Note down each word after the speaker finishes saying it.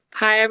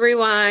Hi,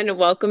 everyone.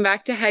 Welcome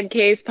back to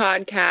Headcase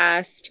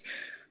Podcast.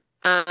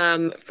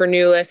 For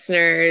new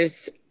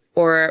listeners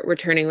or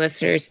returning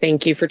listeners,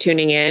 thank you for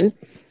tuning in.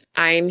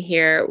 I'm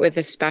here with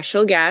a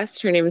special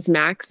guest. Her name is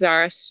Max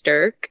Zara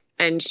Sturck,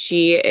 and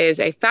she is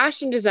a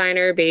fashion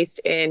designer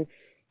based in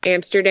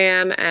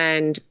Amsterdam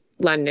and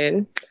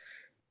London.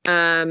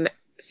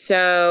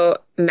 So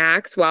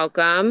Max,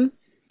 welcome.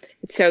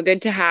 It's so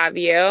good to have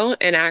you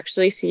and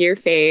actually see your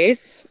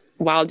face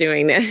while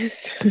doing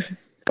this.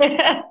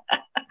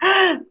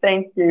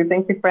 Thank you.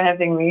 Thank you for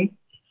having me.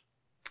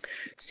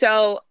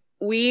 So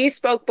we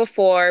spoke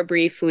before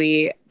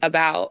briefly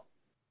about,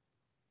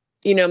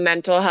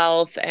 mental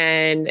health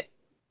and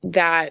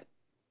that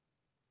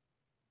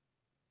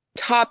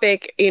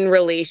topic in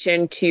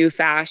relation to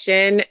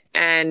fashion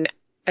and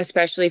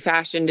especially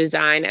fashion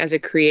design as a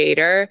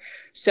creator.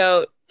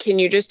 So can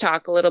you just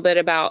talk a little bit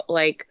about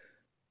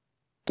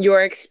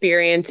your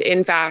experience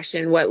in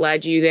fashion, what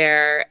led you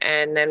there,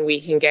 and then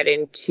we can get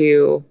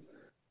into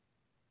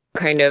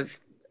kind of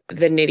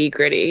the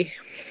nitty-gritty.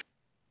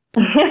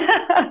 So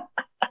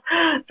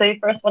you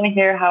first want to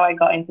hear how I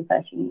got into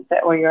fashion? Is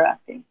that what you're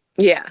asking?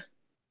 Yeah.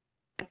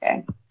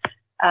 Okay.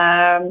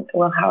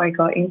 Well, how I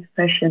got into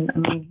fashion, I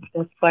mean,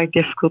 that's quite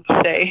difficult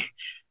to say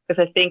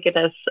because I think it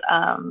has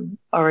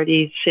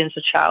already since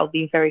a child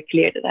been very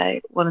clear that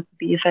I wanted to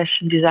be a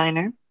fashion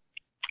designer.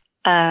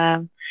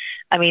 I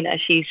mean, I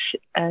see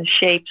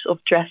shapes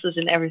of dresses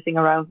and everything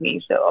around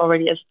me. So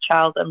already as a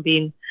child, I'm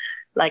being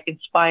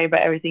inspired by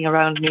everything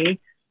around me,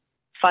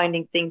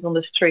 finding things on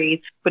the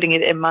street, putting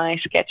it in my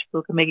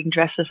sketchbook and making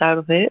dresses out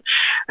of it.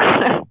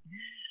 But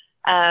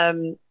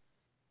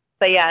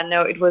yeah,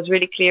 no, it was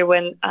really clear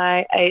when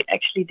I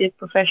actually did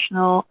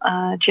professional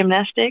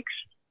gymnastics,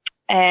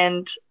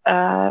 and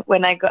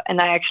when I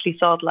actually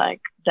thought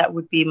that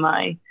would be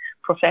my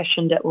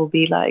profession, that will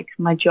be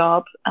my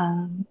job,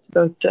 to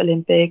go to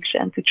Olympics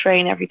and to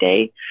train every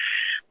day.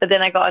 But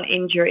then I got an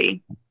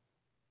injury,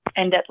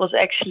 and that was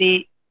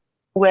actually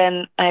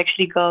when I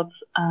actually got,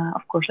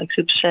 of course,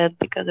 super sad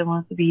because I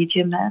wanted to be a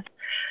gymnast.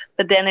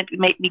 But then it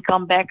made me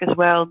come back as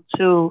well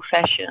to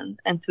fashion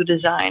and to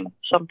design,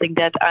 something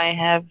that I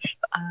have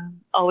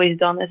always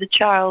done as a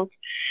child.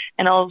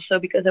 And also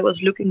because I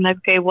was looking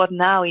okay, what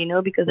now,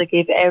 because I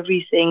gave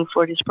everything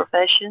for this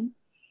profession.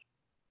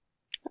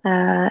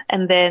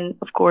 And then,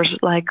 of course,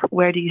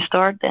 where do you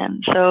start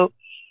then? So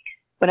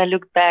when I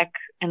looked back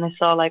and I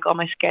saw all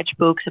my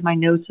sketchbooks and my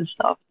notes and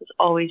stuff, it's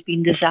always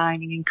been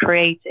designing and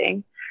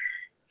creating.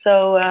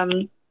 So,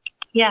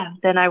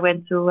 then I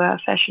went to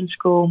fashion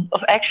school.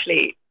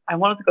 Actually, I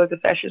wanted to go to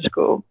fashion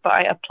school, but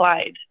I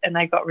applied and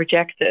I got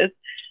rejected.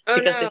 Oh,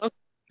 no.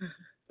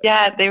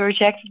 They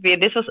rejected me.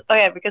 And this was,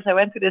 because I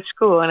went to this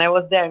school and I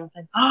was there and I was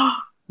like, oh,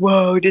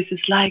 whoa, this is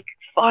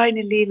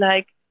finally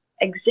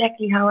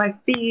exactly how I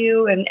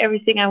feel and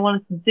everything I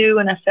wanted to do.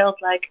 And I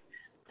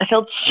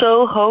felt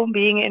so home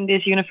being in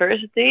this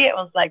university. I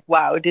was like,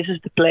 wow, this is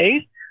the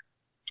place.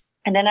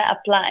 And then I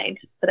applied,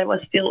 but I was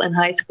still in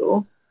high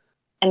school.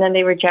 And then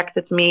they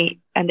rejected me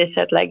and they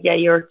said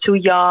you're too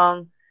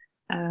young,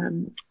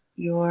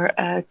 you're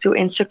too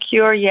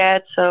insecure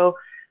yet. So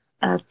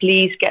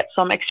please get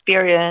some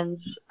experience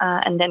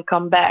and then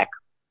come back.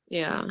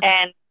 Yeah.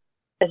 And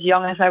as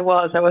young as I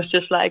was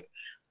just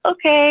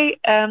okay,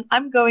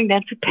 I'm going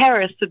then to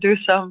Paris to do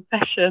some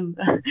fashion,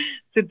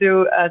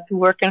 to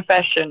work in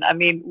fashion. I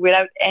mean,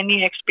 without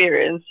any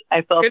experience,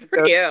 I thought. Good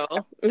for you.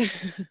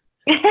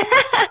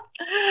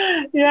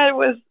 Yeah, it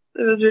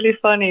was really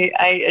funny.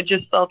 I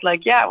just thought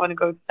I want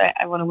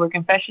to work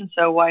in fashion,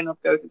 so why not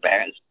go to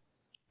Paris?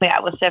 But yeah, I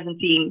was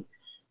 17.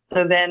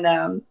 So then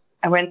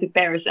I went to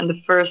Paris, and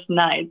the first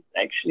night,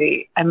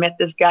 actually, I met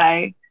this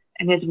guy,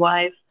 and his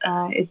wife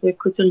is a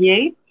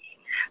couturier.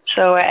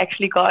 So I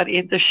actually got an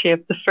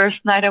internship the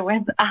first night I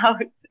went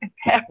out in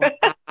Paris.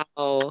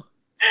 Wow.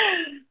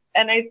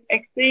 And I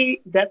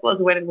actually, that was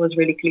when it was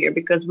really clear,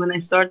 because when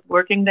I started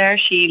working there,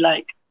 she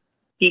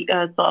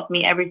taught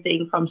me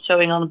everything from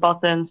sewing on the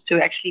buttons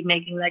to actually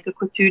making a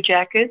couture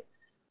jacket.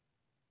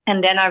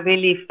 And then I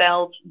really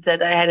felt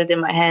that I had it in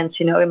my hands,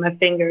 in my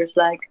fingers.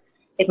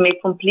 It made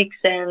complete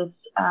sense.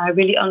 I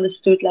really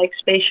understood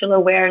spatial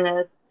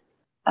awareness.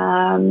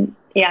 And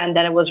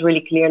then it was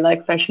really clear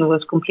fashion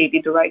was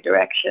completely the right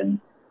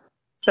direction.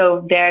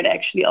 So there it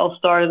actually all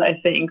started, I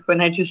think, when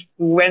I just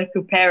went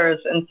to Paris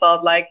and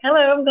thought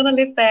hello, I'm gonna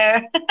live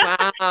there.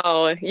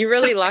 Wow, you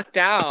really lucked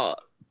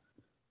out.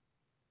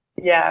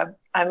 Yeah,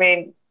 I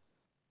mean,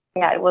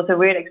 yeah, it was a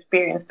weird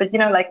experience. But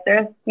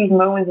there's these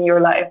moments in your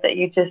life that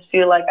you just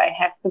feel I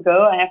have to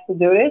go, I have to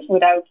do this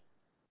without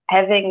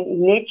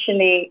having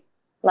literally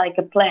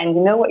a plan.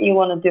 You know what you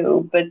want to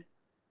do, but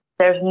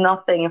there's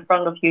nothing in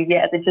front of you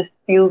yet. It just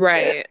feels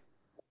right. Good.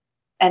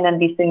 And then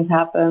these things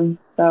happen.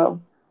 So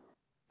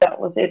that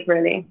was it,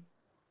 really.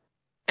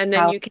 And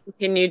then you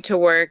continued to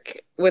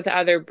work with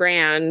other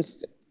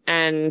brands,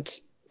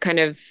 and kind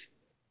of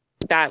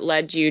that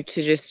led you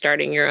to just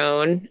starting your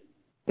own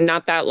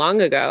not that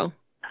long ago.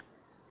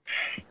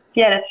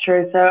 Yeah, that's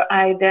true. So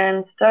I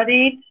then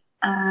studied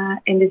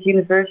in this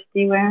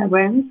university where I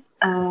went.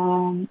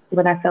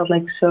 when I felt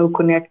like so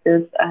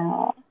connected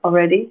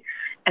already.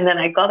 And then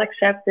I got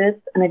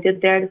accepted, and I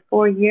did there the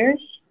 4 years.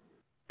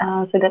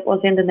 So that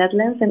was in the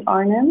Netherlands, in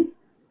Arnhem.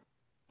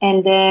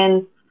 And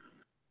then,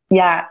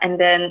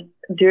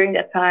 during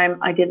that time,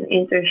 I did an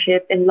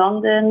internship in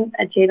London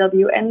at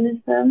JW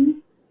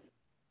Anderson.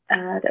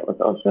 That was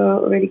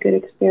also a really good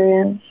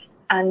experience.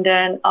 And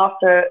then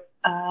after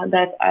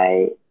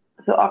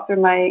after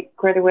my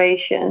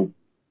graduation,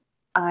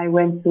 I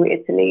went to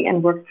Italy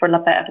and worked for La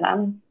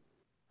Perla.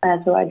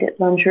 So I did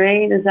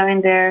lingerie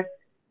design there.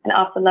 And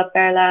after La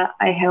Perla,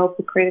 I helped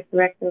the creative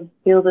director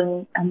build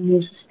a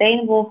new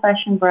sustainable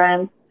fashion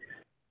brand.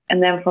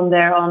 And then from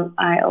there on,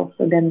 I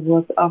also then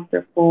worked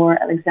after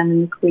for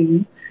Alexander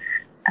McQueen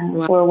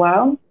for a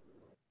while.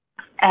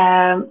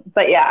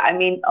 But yeah, I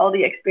mean, all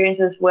the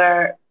experiences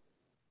were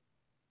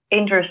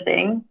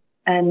interesting,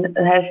 and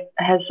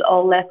has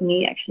all led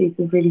me actually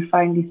to really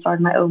finally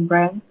start my own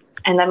brand.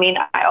 And I mean,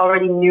 I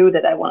already knew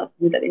that I wanted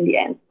to do that in the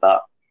end,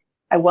 but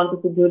I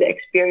wanted to do the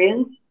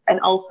experience. And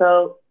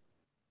also,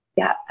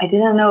 I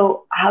didn't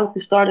know how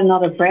to start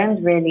another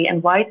brand really,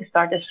 and why to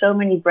start. There's so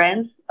many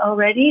brands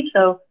already.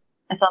 So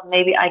I thought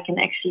maybe I can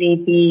actually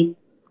be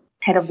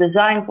head of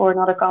design for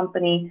another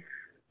company.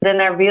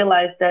 Then I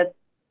realized that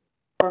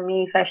for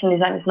me, fashion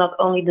design is not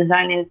only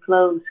designing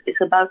clothes.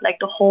 It's about like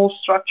the whole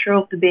structure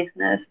of the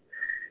business.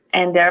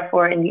 And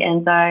therefore, in the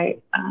end, I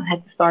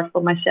had to start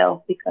for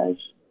myself because,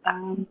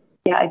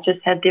 I just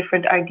had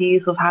different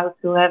ideas of how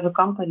to have a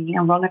company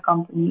and run a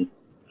company.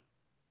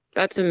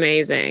 That's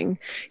amazing.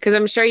 Because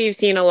I'm sure you've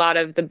seen a lot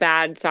of the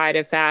bad side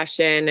of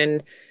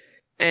fashion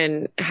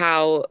and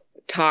how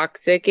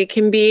toxic it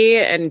can be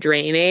and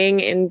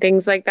draining and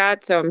things like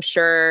that. So I'm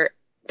sure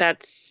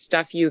that's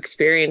stuff you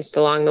experienced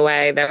along the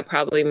way that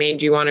probably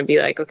made you want to be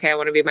like, okay, I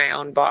want to be my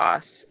own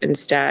boss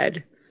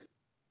instead.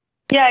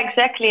 Yeah,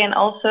 exactly. And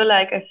also,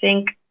 like, I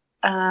think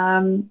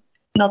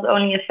not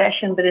only in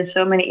fashion, but in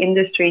so many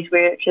industries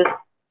we're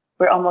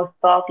almost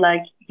taught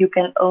like you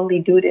can only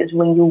do this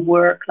when you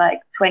work like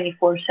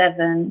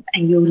 24/7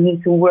 and you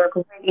need to work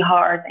really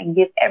hard and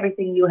give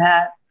everything you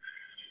have.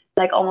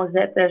 Like almost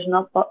that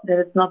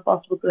it's not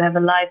possible to have a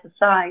life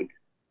aside.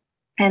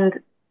 And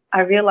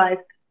I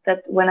realized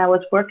that when I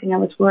was working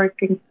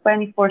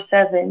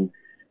 24/7,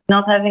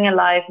 not having a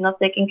life, not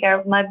taking care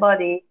of my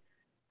body,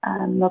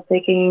 not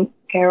taking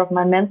care of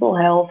my mental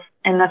health.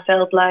 And I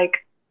felt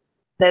like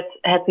that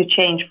had to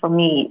change for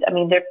me. I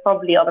mean, there are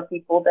probably other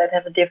people that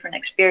have a different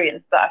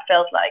experience, but I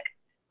felt like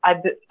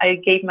I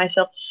gave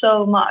myself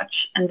so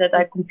much and that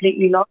I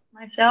completely lost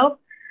myself.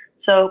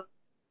 So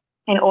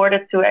in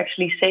order to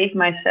actually save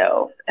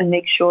myself and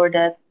make sure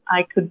that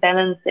I could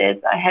balance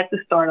it, I had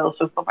to start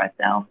also for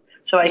myself.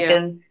 So I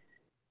can,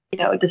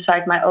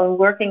 decide my own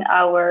working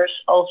hours,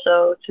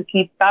 also to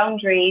keep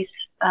boundaries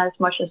as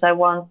much as I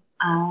want.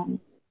 And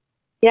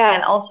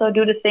also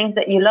do the things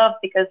that you love,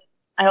 because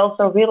I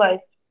also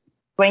realized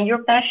when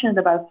you're passionate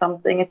about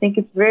something, I think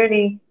it's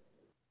really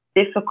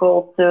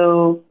difficult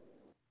to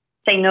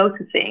say no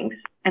to things,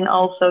 and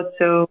also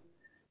to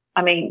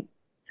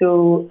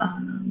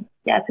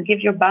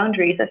give your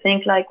boundaries. I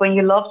think like when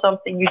you love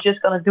something, you're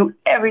just going to do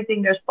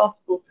everything there's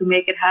possible to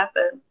make it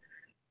happen.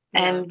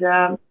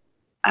 Yeah.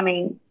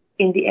 And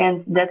in the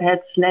end, that has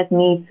led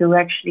me to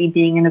actually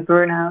being in a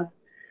burnout,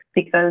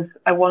 because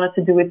I wanted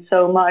to do it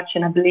so much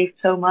and I believed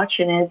so much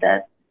in it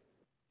that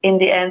in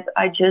the end,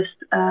 I just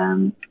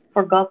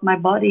forgot my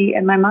body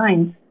and my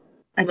mind.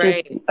 I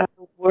just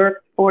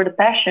worked for the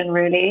passion,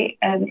 really,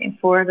 and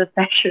for the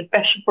passion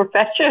for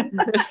fashion.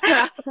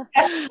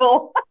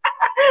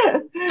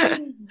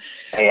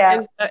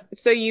 Yeah. And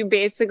so you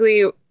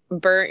basically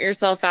burnt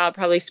yourself out,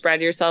 probably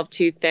spread yourself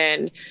too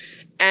thin.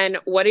 And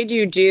what did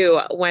you do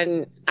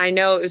when, I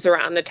know it was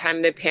around the time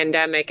of the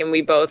pandemic, and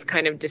we both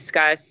kind of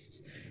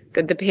discussed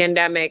that the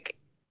pandemic,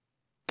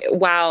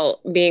 while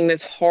being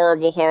this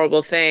horrible,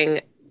 horrible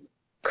thing,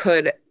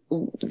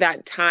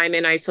 that time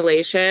in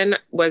isolation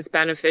was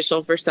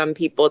beneficial for some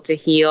people to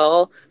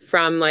heal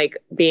from like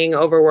being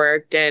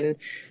overworked and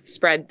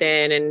spread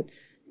thin and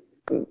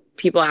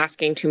people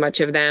asking too much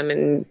of them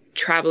and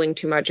traveling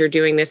too much or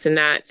doing this and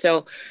that.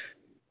 So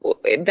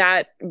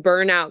that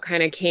burnout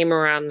kind of came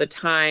around the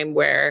time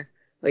where,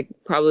 like,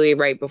 probably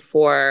right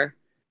before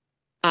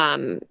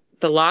the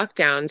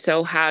lockdown.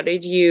 So how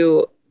did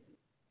you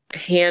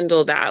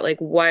handle that?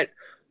 Like, what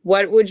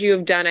would you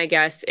have done, I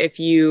guess, if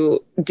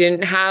you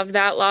didn't have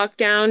that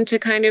lockdown to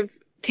kind of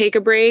take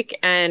a break?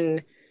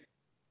 And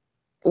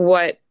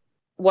what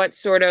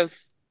sort of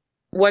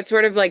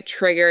like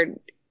triggered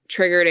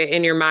it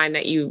in your mind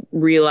that you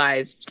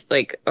realized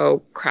like,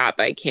 oh crap,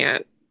 I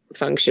can't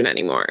function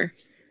anymore?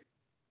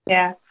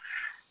 Yeah.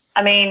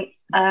 I mean,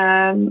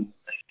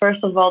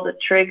 first of all, the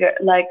trigger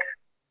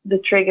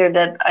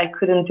that I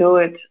couldn't do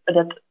it,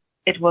 that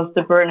it was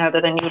the burnout,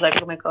 that I knew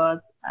like, oh my God,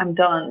 I'm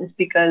done, is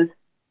because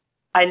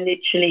I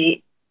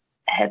literally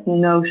had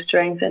no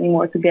strength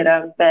anymore to get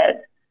out of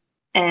bed.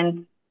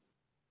 And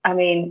I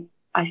mean,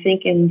 I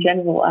think in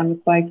general, I'm a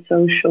quite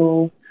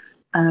social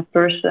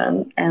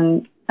person,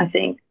 and I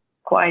think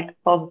quite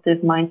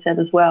positive mindset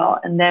as well.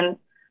 And then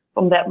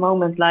from that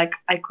moment, like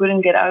I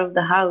couldn't get out of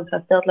the house. I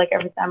felt like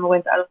every time I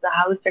went out of the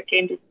house, there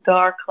came this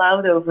dark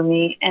cloud over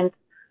me, and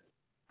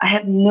I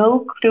had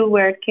no clue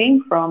where it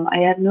came from. I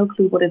had no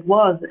clue what it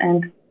was,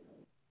 and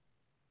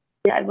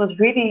yeah, it was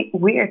really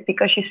weird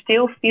because you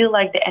still feel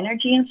like the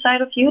energy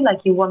inside of you, like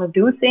you want to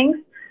do things,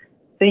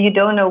 but you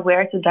don't know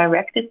where to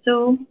direct it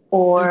to,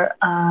 or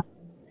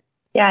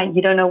yeah,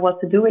 you don't know what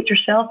to do with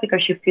yourself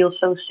because you feel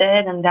so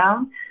sad and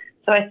down.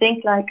 So I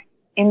think like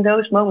in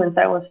those moments,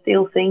 I was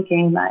still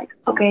thinking like,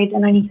 okay,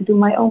 then I need to do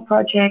my own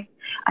project.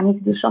 I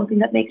need to do something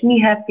that makes me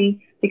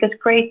happy, because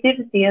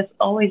creativity has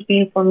always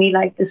been for me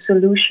like the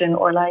solution,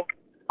 or like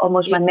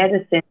almost my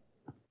medicine.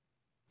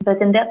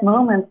 But in that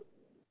moment,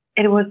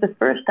 it was the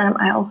first time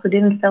I also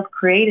didn't felt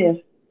creative.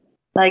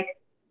 Like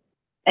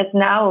as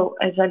now,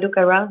 as I look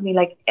around me,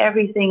 like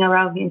everything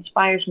around me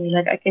inspires me.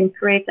 Like I can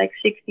create like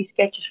 60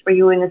 sketches for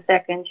you in a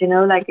second, you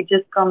know, like it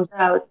just comes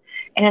out.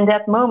 And in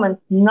that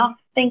moment,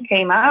 nothing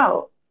came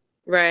out.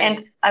 Right.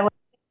 And I was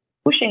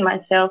pushing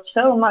myself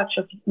so much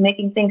of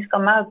making things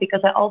come out,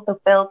 because I also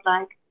felt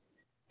like,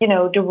 you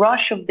know, the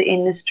rush of the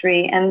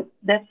industry. And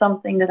that's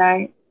something that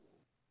I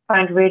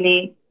find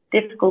really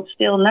difficult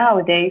still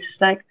nowadays.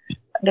 Like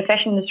the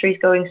fashion industry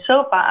is going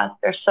so fast.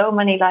 There's so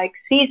many like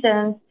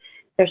seasons.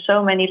 There's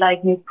so many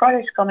like new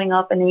products coming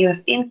up, and then you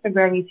have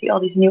Instagram, you see all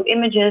these new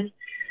images.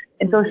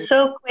 It goes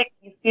so quick.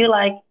 You feel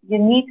like you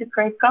need to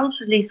create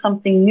constantly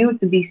something new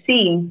to be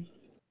seen.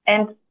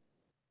 And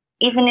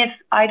even if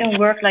I don't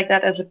work like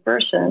that as a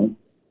person,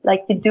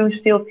 like you do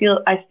still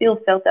feel, I still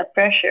felt that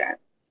pressure.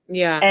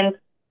 Yeah. And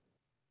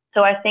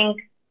so I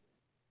think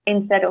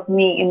instead of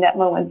me in that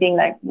moment being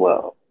like,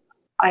 whoa,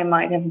 I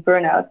might have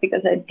burnout,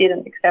 because I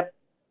didn't accept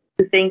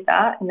to think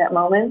that in that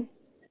moment,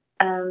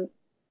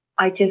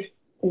 I just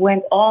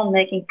went on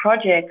making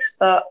projects.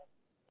 But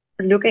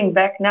looking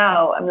back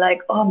now, I'm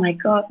like, oh my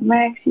God,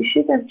 Max, you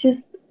should have just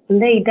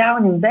laid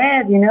down in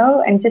bed, you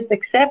know, and just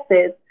accept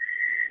it.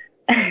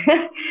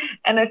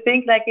 And I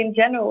think like in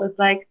general, it's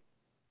like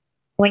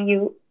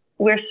when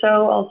we're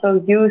so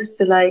also used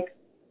to like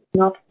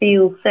not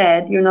feel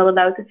sad. You're not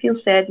allowed to feel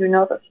sad. You're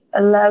not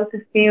allowed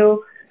to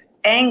feel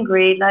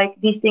angry. Like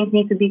these things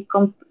need to be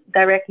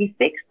directly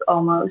fixed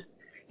almost.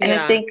 And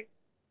Yeah.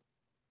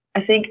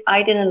 I think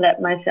I didn't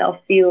let myself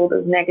feel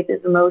those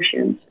negative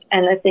emotions.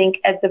 And I think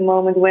at the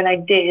moment when I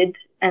did,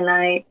 and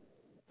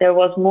there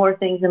was more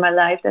things in my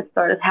life that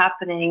started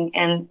happening,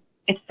 and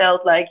it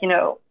felt like, you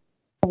know,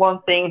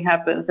 one thing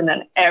happens and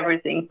then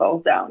everything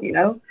falls down, you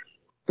know?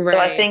 Right. So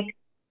I think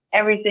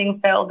everything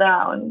fell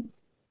down.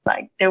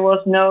 Like there was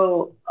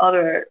no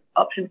other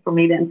option for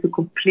me than to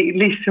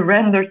completely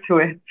surrender to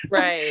it.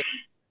 Right.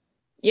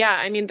 Yeah.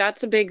 I mean,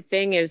 that's a big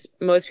thing, is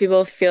most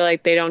people feel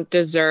like they don't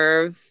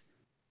deserve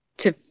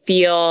to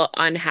feel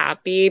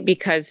unhappy,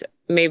 because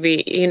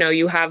maybe, you know,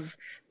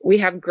 we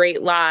have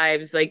great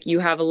lives. Like you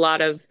have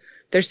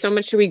there's so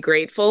much to be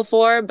grateful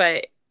for,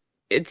 but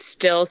it's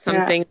still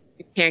something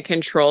you can't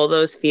control,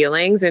 those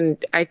feelings. And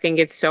I think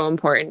it's so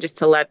important just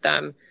to let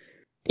them,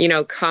 you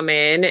know, come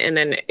in and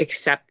then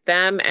accept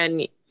them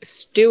and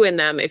stew in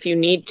them if you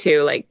need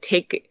to. Like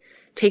take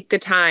the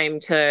time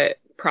to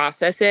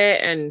process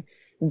it and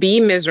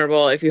be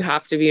miserable if you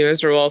have to be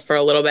miserable for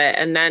a little bit,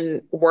 and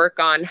then work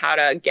on how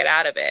to get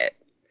out of it.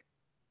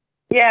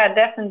 Yeah,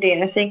 definitely.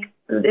 And I think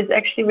it's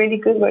actually really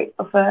good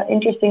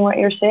interesting what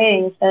you're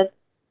saying, is that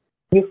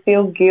you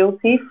feel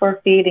guilty for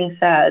feeling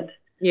sad.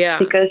 Yeah.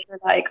 Because you're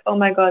like, oh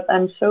my God,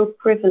 I'm so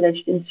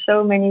privileged in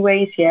so many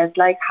ways yet.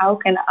 Like, how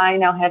can I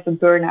now have a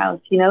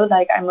burnout? You know,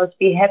 like I must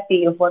be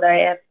happy of what I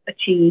have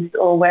achieved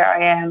or where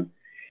I am.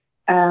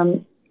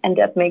 And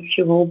that makes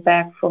you hold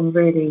back from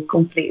really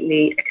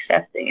completely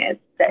accepting it,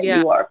 that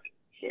you are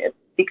shit.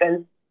 Because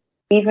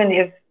even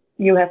if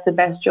you have the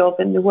best job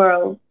in the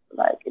world,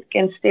 like it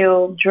can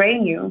still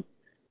drain you,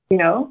 you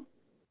know?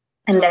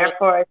 And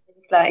therefore, I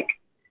think like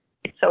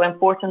it's so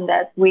important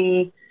that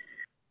we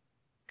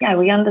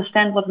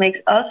understand what makes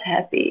us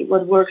happy,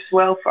 what works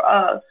well for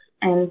us,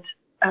 and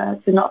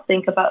to not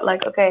think about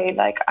like, okay,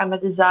 like I'm a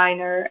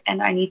designer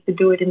and I need to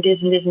do it in this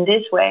and this and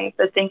this way,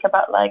 but think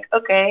about like,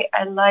 okay,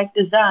 I like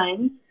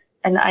design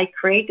and I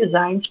create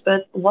designs,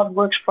 but what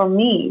works for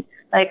me?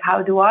 Like,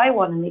 how do I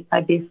want to make my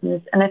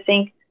business? And I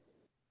think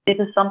this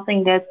is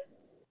something that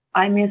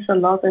I miss a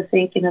lot. I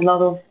think in a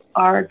lot of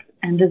art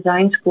and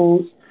design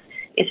schools,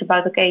 it's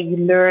about, okay, you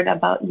learn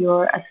about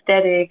your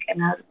aesthetic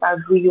and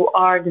about who you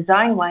are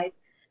design-wise,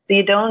 but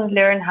you don't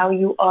learn how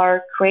you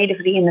are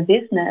creatively in the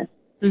business.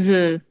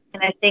 Mm-hmm.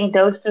 And I think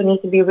those two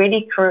need to be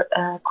really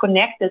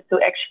connected to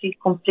actually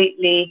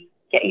completely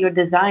get your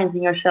designs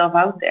and yourself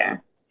out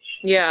there.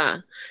 Yeah,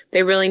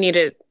 they really need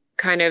to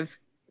kind of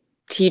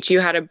teach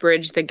you how to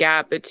bridge the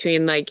gap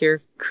between like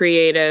your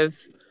creativity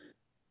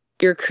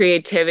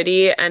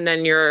and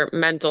then your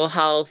mental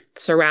health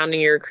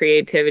surrounding your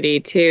creativity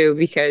too,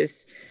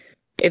 because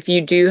if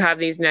you do have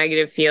these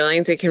negative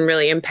feelings, it can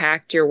really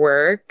impact your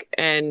work,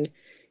 and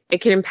it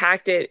can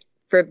impact it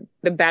for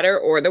the better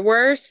or the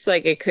worse.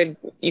 Like you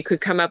could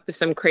come up with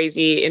some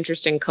crazy,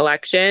 interesting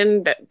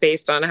collection that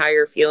based on how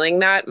you're feeling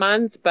that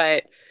month,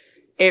 but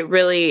it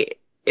really,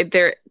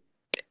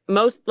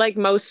 most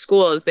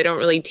schools, they don't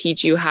really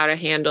teach you how to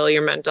handle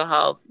your mental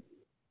health.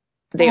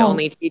 They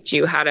only teach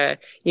you how to,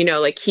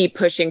 like keep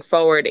pushing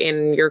forward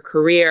in your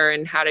career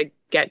and how to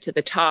get to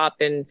the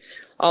top and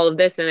all of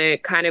this. And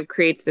it kind of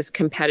creates this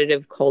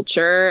competitive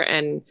culture.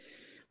 And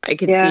I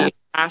could see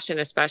fashion,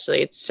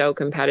 especially, it's so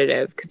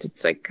competitive because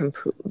it's like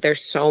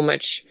there's so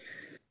much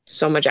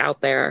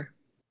out there.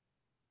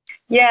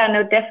 Yeah,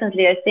 no,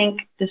 definitely. I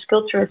think this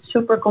culture is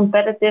super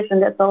competitive,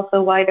 and that's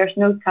also why there's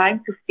no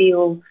time to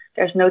feel.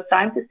 There's no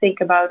time to think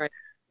about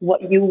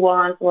what you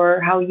want or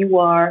how you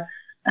are,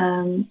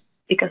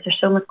 because there's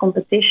so much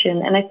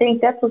competition. And I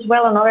think that's as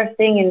well another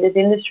thing in this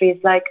industry.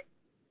 It's like,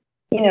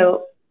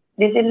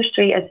 this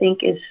industry, I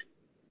think, is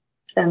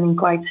standing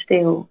quite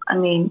still. I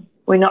mean,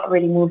 we're not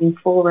really moving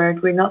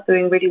forward. We're not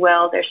doing really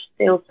well. There's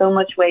still so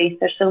much waste.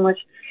 There's so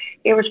much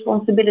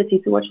irresponsibility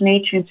towards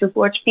nature and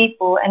towards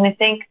people. And I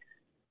think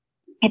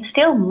it's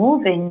still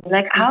moving.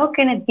 Like, how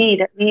can it be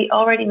that we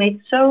already made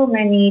so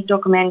many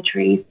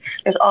documentaries?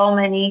 There's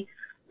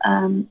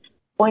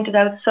pointed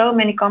out so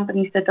many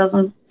companies that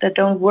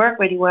don't work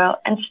really well,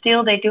 and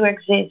still they do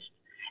exist,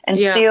 and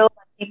still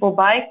people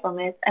buy from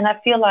it. And I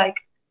feel like,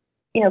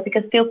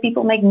 because still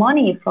people make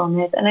money from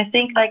it. And I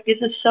think like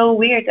this is so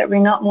weird that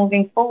we're not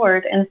moving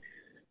forward, and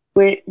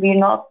we're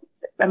not.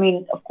 I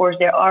mean, of course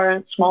there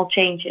are small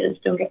changes.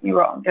 Don't get me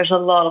wrong. There's a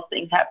lot of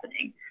things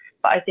happening,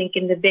 but I think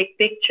in the big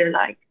picture,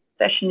 like,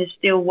 fashion is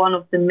still one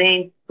of the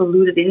main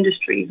polluted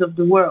industries of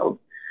the world.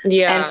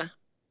 Yeah. And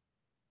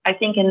I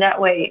think in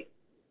that way,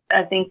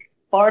 I think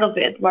part of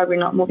it why we're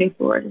not moving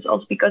forward is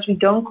also because we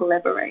don't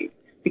collaborate,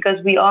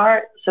 because we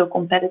are so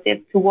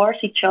competitive towards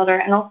each other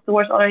and also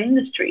towards other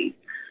industries.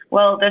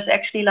 Well, there's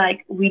actually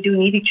like, we do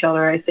need each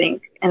other, I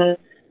think. And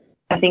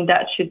I think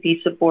that should be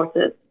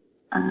supported.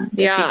 I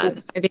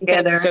think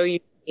that's so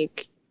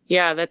unique.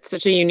 Yeah, that's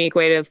such a unique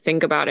way to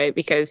think about it,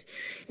 because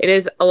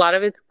a lot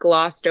of it's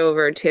glossed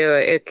over too.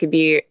 It could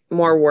be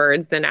more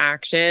words than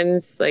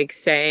actions, like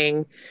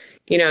saying,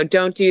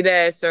 don't do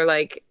this, or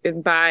like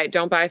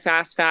don't buy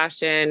fast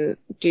fashion,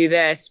 do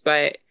this.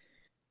 But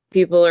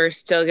people are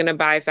still going to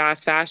buy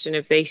fast fashion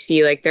if they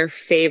see like their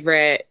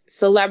favorite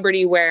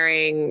celebrity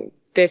wearing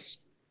this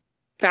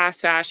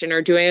fast fashion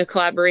or doing a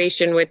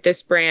collaboration with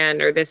this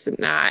brand or this and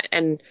that.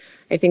 And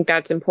I think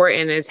that's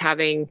important, is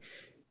having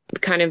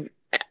kind of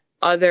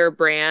other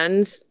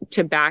brands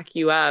to back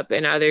you up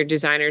and other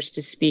designers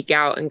to speak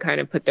out and kind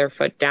of put their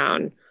foot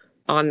down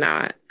on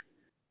that.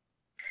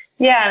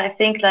 Yeah, and I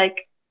think I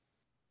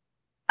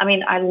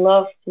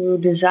love to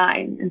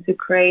design and to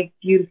create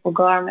beautiful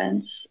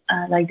garments.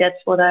 That's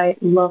what I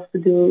love to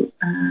do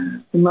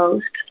the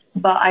most.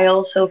 But I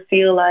also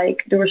feel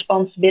like the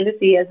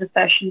responsibility as a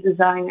fashion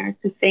designer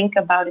to think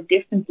about it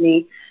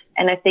differently.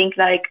 And I think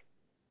like,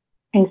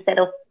 instead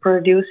of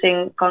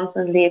producing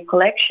constantly a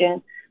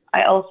collection,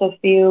 I also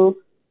feel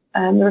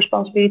the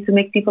responsibility to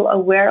make people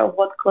aware of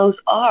what clothes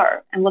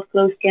are and what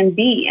clothes can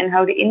be and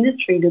how the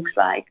industry looks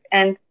like.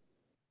 And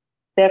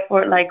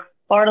therefore, like,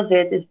 part of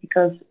it is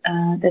because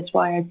that's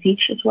why I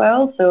teach as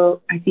well.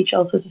 So I teach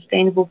also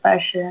sustainable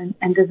fashion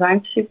and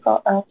design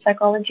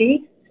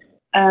psychology.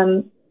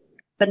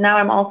 But now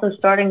I'm also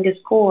starting this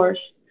course,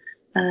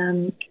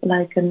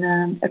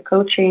 a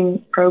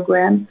coaching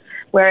program,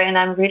 wherein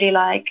I'm really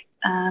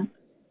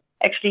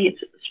actually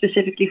it's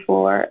specifically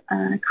for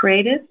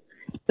creatives,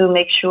 to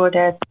make sure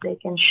that they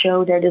can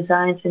show their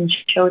designs and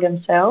show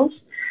themselves.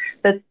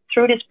 But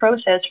through this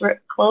process,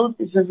 where clothes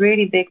is a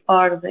really big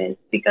part of it,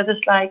 because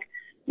it's like,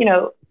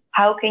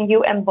 how can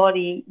you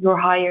embody your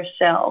higher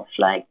self,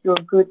 like your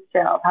good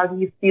self? How do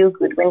you feel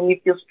good? When do you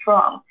feel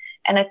strong?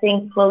 And I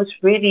think clothes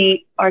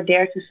really are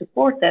there to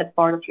support that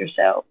part of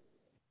yourself.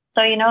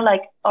 So,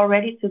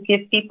 already to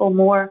give people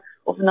more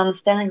of an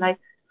understanding, like,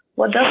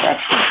 what does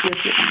actually feel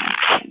good on my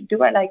skin?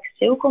 Do I like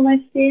silk on my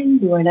skin?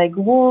 Do I like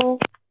wool?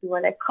 Do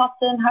I like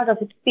cotton? How does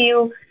it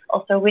feel?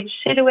 Also, which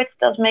silhouettes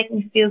does make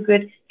me feel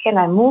good? Can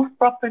I move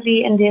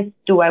properly in this?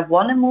 Do I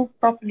want to move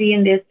properly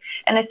in this?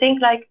 And I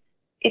think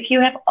if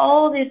you have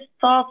all these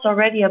thoughts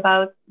already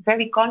about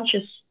very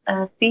conscious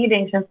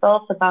feelings and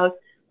thoughts about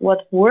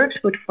what works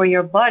good for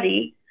your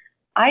body,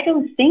 I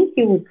don't think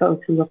you would go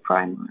to a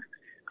Primark.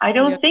 I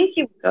don't think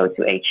you would go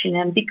to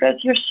H&M,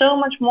 because you're so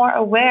much more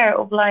aware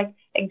of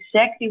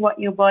exactly what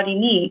your body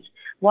needs.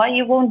 Why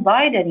you won't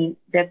buy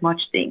that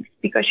much things?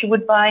 Because you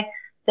would buy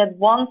that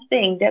one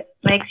thing that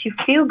makes you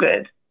feel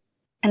good,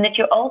 and that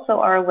you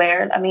also are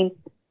aware.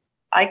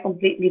 I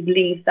completely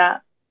believe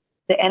that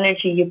the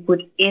energy you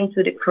put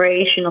into the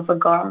creation of a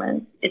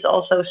garment is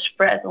also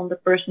spread on the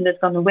person that's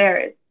going to wear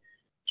it.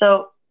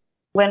 So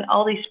when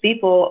all these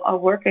people are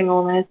working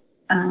on it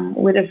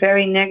with a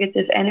very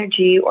negative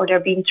energy, or they're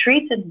being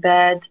treated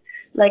bad,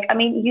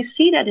 you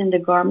see that in the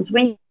garments.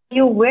 When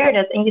you wear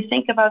that and you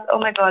think about, oh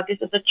my God, this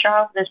is a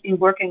child that's been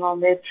working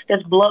on this,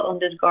 there's blood on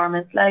this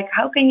garment.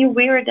 How can you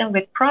wear it then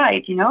with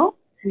pride,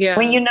 Yeah.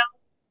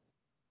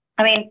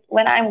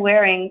 When I'm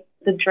wearing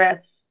the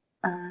dress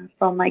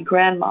from my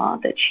grandma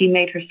that she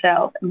made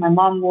herself, and my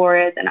mom wore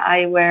it and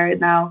I wear it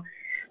now,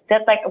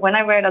 that's like when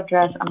I wear that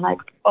dress, I'm like,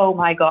 oh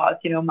my God,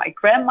 my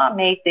grandma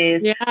made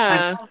this.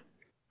 Yeah.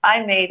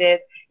 I made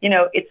it.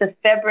 It's a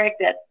fabric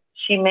that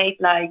she made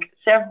like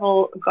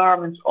several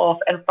garments of,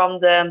 and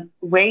from the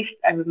waist,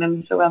 I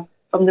remember so well,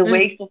 from the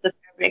waist of the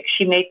fabric,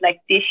 she made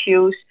like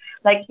tissues,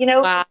 like,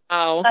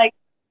 Wow. like,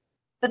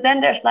 but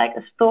then there's like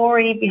a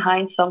story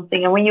behind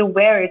something, and when you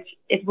wear it,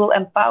 it will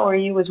empower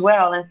you as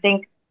well. And I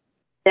think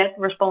that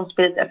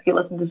responsibility I feel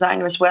as a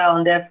designer as well,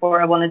 and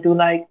therefore I want to do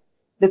like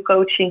the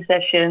coaching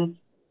sessions,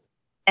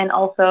 and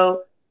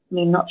also, I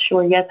mean, not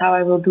sure yet how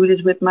I will do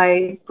this with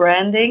my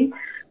branding,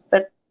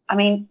 but I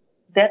mean,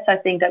 that's, I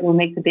think, that will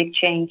make the big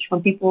change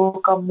when people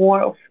become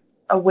more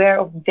aware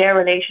of their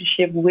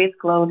relationship with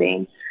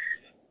clothing,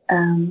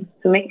 to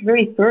make it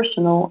very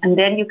personal, and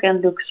then you can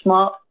look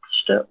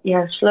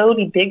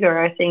slowly bigger,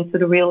 I think, to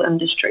the real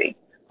industry,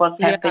 what's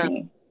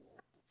happening.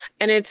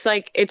 And it's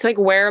like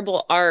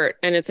wearable art,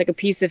 and it's like a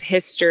piece of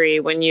history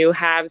when you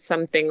have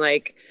something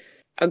like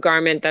a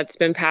garment that's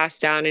been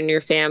passed down in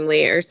your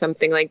family or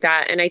something like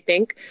that. And I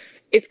think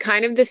it's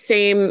kind of the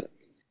same,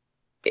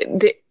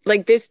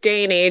 like this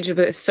day and age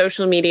with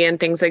social media and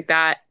things like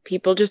that,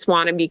 people just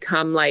want to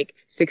become like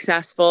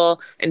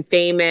successful and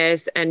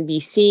famous and be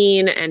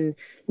seen and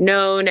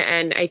known.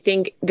 And I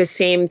think the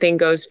same thing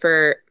goes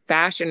for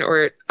fashion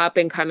or up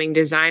and coming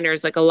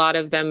designers. Like a lot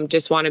of them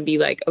just want to be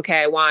like, okay,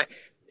 I want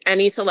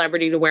any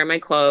celebrity to wear my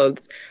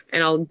clothes,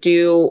 and I'll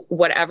do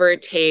whatever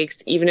it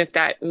takes, even if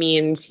that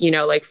means,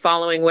 like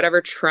following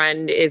whatever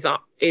trend is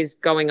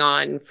going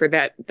on for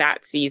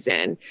that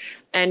season.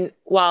 And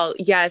while,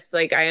 yes,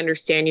 like I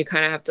understand you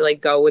kind of have to like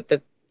go with the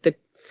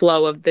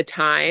flow of the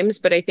times,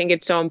 but I think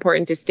it's so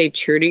important to stay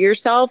true to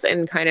yourself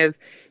and kind of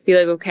be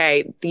like,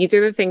 okay, these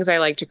are the things I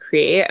like to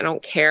create. I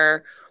don't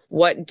care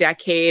what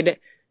decade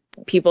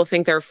people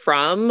think they're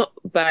from,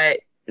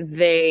 but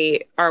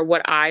they are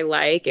what I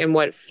like and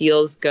what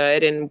feels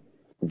good, and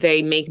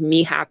they make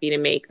me happy to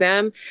make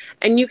them.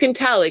 And you can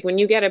tell, like, when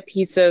you get a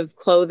piece of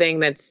clothing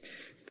that's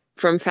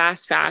from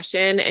fast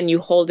fashion and you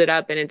hold it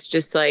up and it's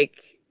just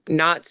like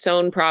not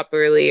sewn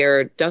properly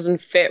or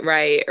doesn't fit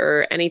right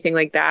or anything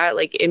like that,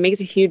 like it makes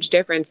a huge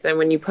difference than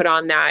when you put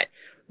on that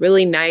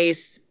really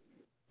nice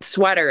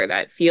sweater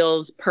that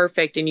feels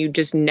perfect and you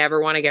just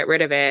never want to get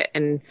rid of it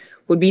and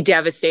would be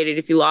devastated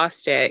if you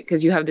lost it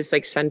because you have this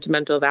like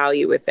sentimental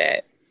value with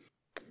it.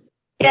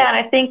 Yeah,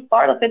 and I think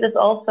part of it is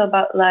also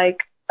about like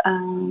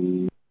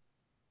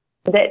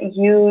that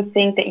you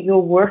think that you're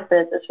worth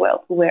it as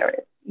well to wear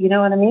it. You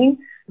know what I mean?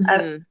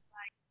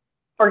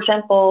 For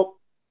example,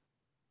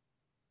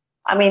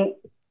 I mean,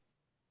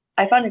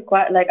 I find it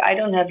quite like I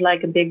don't have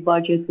like a big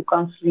budget to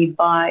constantly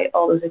buy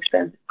all those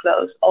expensive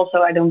clothes. Also,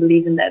 I don't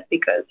believe in that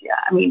because,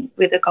 I mean,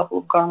 with a couple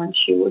of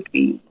garments, you would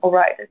be all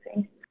right, I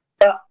think.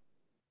 So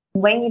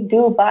when you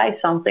do buy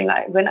something,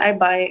 when I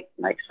buy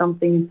like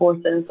something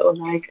important or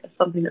like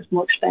something that's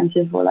more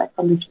expensive or like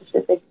from a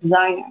specific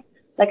designer,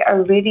 like I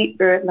really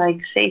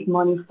save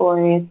money for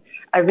it.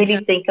 I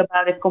really think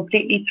about it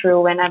completely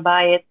through when I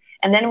buy it.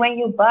 And then when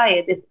you buy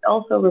it, it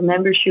also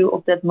remembers you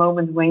of that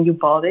moment when you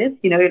bought it.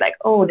 You're like,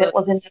 oh, that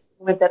was in the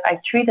moment that I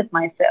treated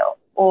myself,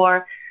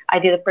 or I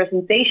did a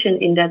presentation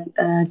in that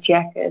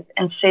jacket,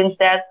 and since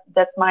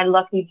that's my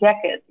lucky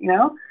jacket.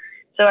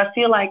 So I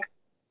feel like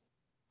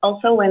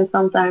also when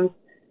sometimes,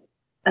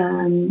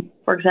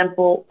 for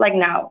example, like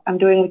now I'm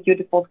doing with you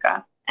the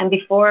podcast, and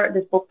before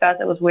this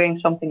podcast I was wearing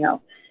something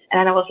else, and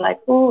then I was like,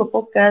 oh, a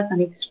podcast, I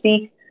need to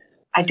speak.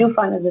 I do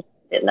find it a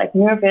bit like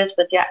nervous,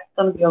 but it's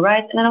gonna be all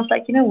right. And then I was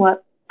like, you know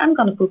what? I'm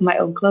gonna put my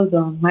own clothes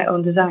on, my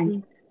own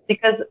design,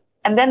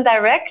 and then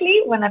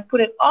directly when I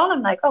put it on,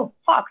 I'm like, oh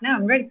fuck, now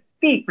I'm ready to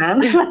speak,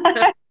 man.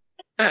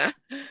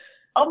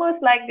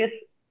 Almost like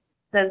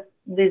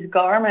these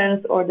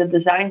garments or the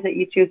designs that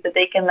you choose, that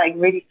they can like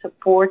really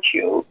support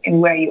you in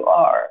where you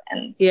are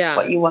and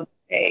what you want to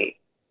say.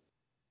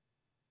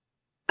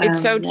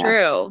 It's so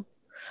true.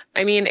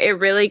 I mean, it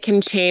really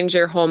can change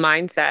your whole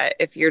mindset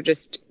if you're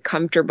just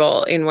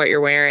comfortable in what you're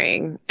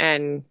wearing.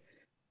 And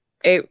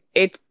I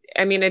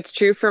mean, it's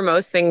true for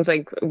most things.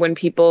 Like when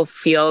people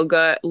feel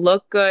good,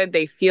 look good,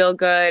 they feel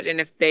good. And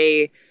if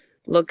they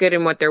look good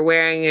in what they're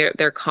wearing,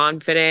 they're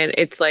confident.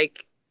 It's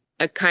like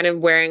a kind of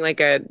wearing like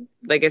a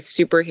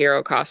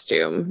superhero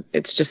costume.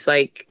 It's just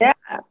like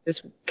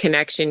this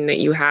connection that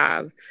you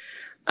have.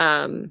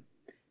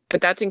 But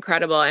that's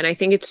incredible. And I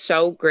think it's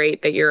so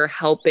great that you're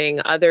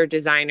helping other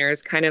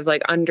designers kind of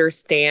like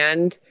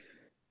understand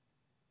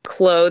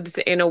clothes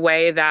in a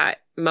way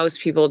that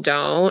most people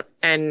don't,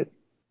 and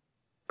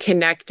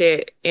connect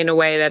it in a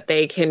way that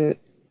they can,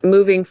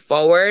 moving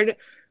forward,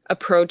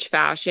 approach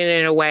fashion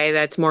in a way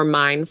that's more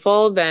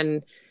mindful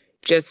than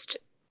just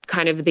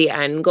kind of the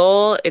end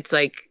goal. It's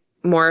like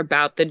more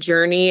about the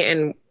journey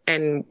and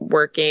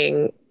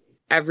working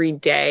every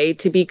day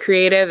to be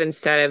creative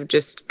instead of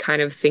just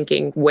kind of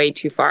thinking way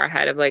too far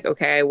ahead of like,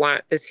 okay, I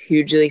want this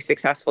hugely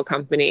successful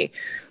company,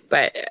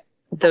 but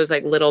those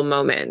like little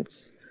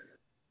moments.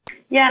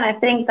 Yeah, and I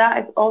think that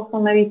is also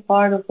maybe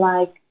part of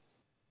like,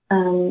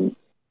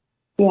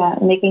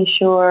 making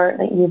sure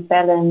that you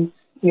balance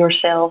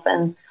yourself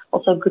and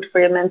also good for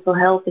your mental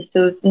health is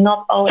to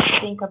not always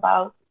think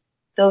about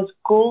those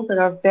goals that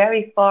are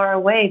very far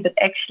away, but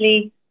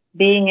actually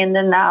being in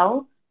the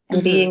now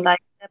and being like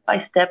step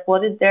by step,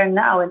 what is there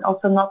now? And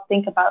also not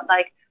think about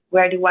like,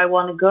 where do I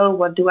want to go?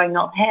 What do I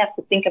not have?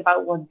 To think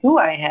about what do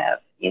I have,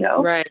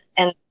 Right.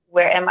 and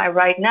where am I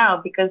right now?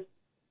 Because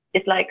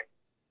it's like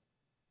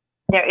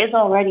there is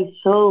already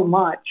so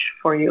much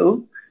for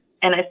you.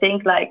 And I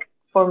think like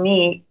for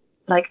me,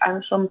 like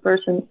I'm a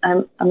person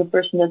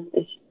that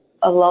is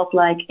a lot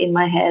like in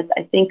my head.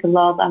 I think a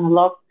lot. I'm a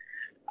lot,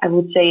 I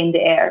would say, in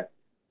the air,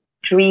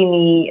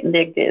 dreamy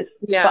like this.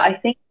 Yeah. But I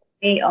think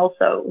for me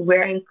also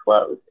wearing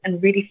clothes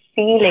and really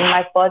feeling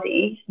my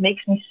body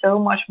makes me so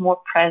much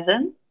more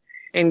present.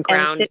 And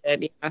grounded,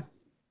 yeah.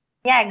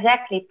 Yeah,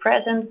 exactly.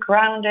 Present,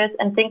 grounded,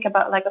 and think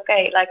about like,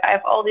 okay, like I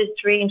have all these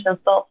dreams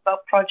and thoughts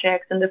about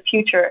projects and the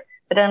future,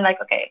 but then like,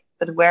 okay,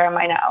 but where am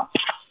I now?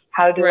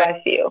 How do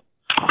I feel?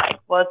 Like,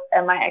 what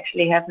am I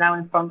actually have now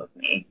in front of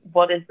me?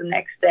 What is the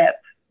next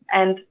step?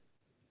 And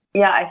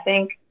yeah, I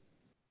think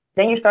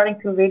then you're starting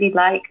to really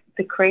like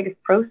the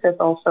creative process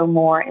also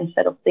more,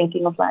 instead of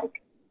thinking of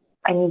like,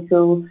 I need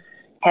to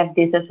have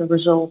this as a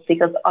result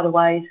because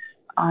otherwise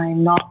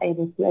I'm not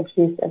able to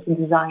exist as a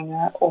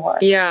designer, or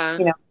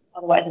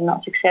otherwise I'm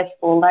not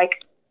successful. Like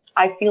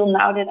I feel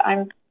now that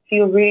I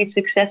feel really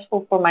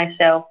successful for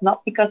myself,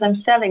 not because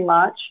I'm selling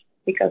much,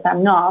 because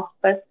I'm not,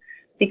 but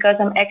because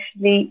I'm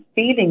actually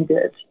feeling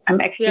good. I'm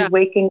actually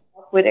waking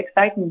up with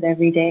excitement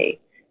every day,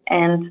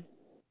 and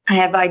I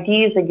have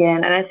ideas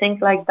again. And I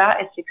think like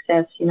that is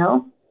success,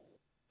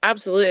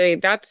 Absolutely.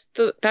 That's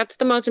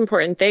the most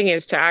important thing,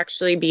 is to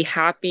actually be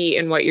happy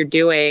in what you're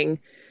doing,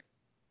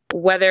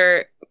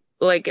 whether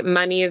like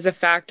money is a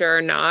factor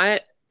or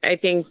not. I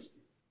think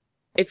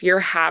if you're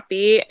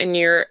happy and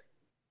you're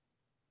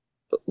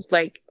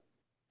like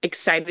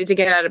excited to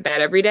get out of bed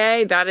every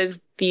day, that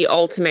is the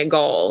ultimate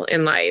goal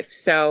in life.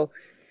 So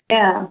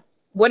yeah.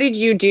 What did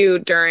you do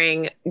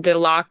during the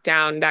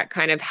lockdown that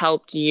kind of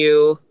helped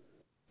you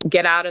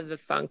get out of the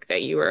funk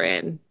that you were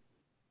in?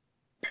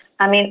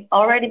 I mean,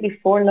 already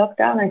before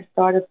lockdown, I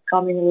started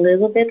coming a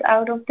little bit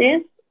out of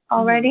this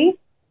already.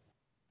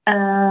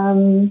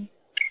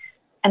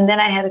 And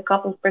then I had a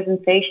couple of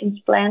presentations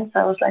planned.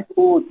 So I was like,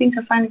 oh, things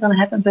are finally going to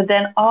happen. But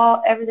then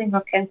everything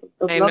got canceled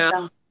because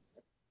lockdown.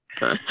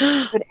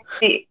 But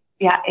actually,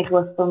 yeah, it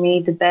was for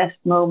me the best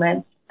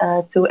moment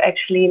to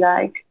actually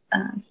like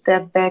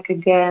step back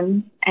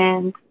again.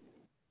 And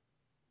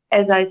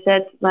as I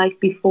said, like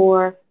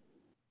before,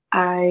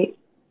 I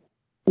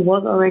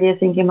was already, I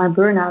think, in my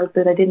burnout,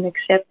 but I didn't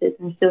accept it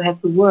and still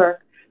have to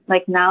work.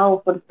 Like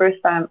now, for the first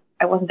time,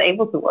 I wasn't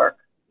able to work.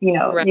 You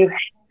have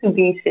to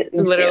be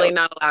sitting literally still.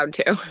 Not allowed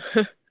to.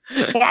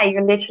 Yeah,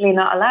 you're literally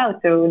not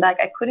allowed to. Like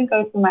I couldn't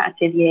go to my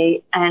atelier,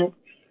 and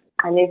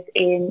I lived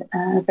in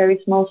a very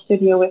small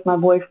studio with my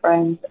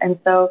boyfriend, and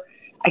so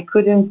I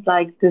couldn't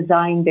like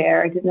design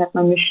there. I didn't have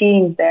my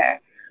machines there.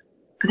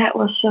 But that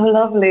was so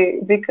lovely,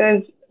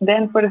 because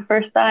then for the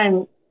first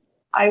time,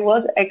 I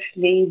was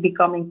actually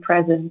becoming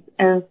present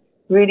and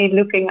really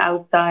looking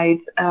outside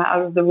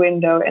out of the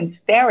window and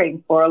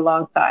staring for a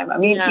long time. I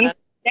mean, even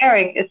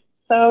staring is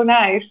so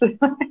nice.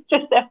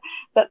 Just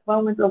that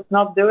moment of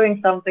not doing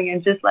something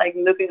and just like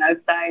looking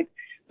outside,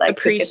 like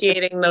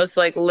appreciating those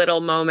like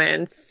little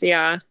moments.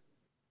 Yeah.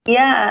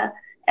 Yeah.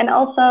 And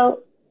also,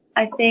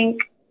 I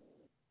think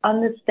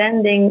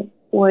understanding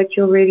what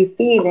you're really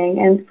feeling.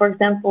 And for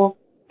example,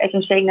 as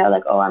I'm saying now,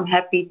 like, oh, I'm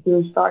happy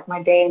to start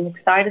my day and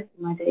excited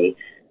for my day.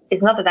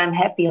 It's not that I'm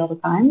happy all the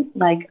time.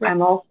 Like,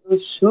 I'm also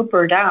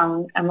super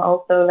down. I'm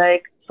also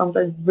like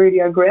sometimes really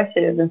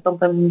aggressive and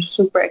sometimes I'm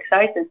super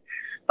excited.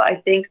 But I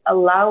think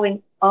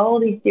allowing all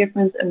these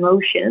different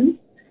emotions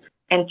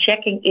and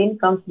checking in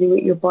constantly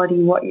with your body,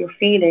 what you're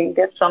feeling,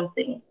 that's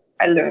something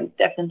I learned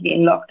definitely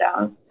in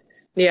lockdown.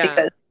 Yeah.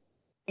 Because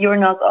you're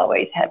not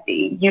always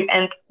happy.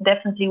 And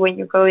definitely when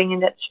you're going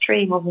in that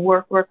stream of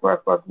work,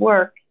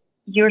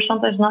 you're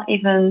sometimes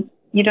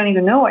you don't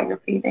even know what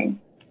you're feeling.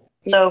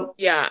 So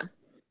yeah,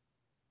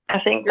 I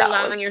think you're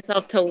allowing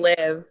yourself to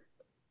live,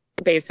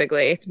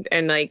 basically,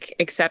 and like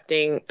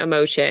accepting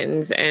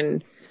emotions,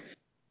 and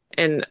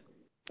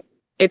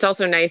it's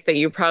also nice that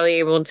you're probably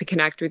able to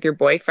connect with your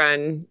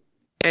boyfriend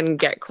and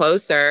get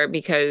closer,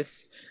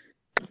 because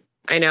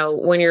I know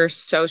when you're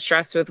so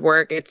stressed with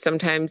work, it's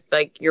sometimes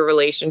like your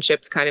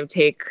relationships kind of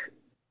take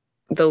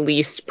the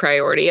least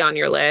priority on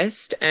your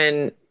list,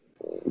 and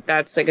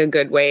that's like a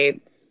good way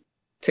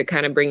to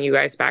kind of bring you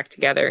guys back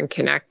together and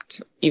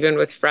connect, even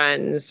with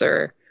friends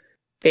or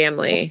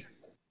family.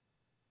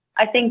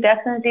 I think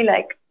definitely,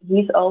 like,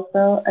 he's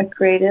also a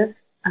creative,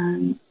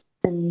 and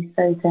he's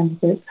very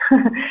talented.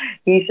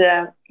 He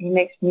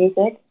makes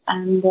music,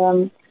 and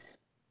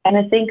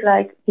I think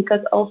like because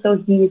also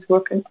he is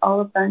working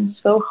all the time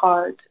so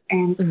hard,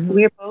 and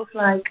we're both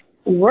like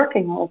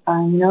working all the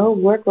time,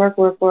 work,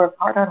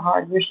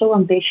 hard. We're so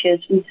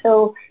ambitious. We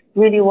so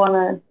really want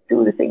to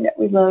do the thing that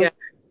we love. Yeah.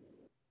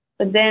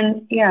 But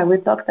then,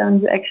 with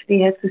lockdown, you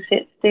actually had to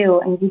sit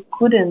still, and you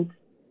couldn't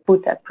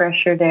put that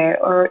pressure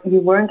there, or you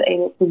weren't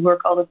able to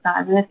work all the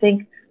time. And I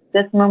think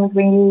that's the moment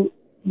when you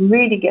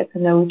really get to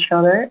know each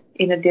other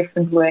in a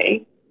different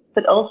way,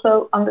 but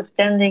also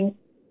understanding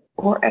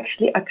or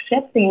actually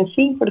accepting and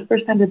seeing for the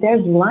first time that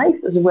there's life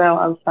as well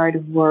outside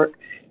of work.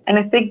 And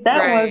I think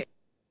that was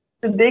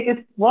the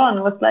biggest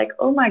one, was like,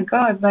 oh my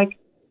God, like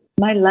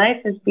my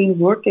life has been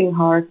working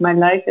hard. My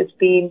life has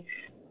been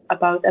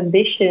about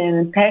ambition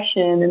and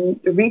passion and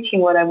reaching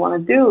what I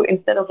want to do,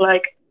 instead of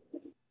like,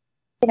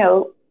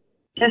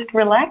 just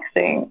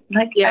relaxing.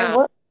 Like I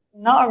was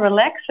not a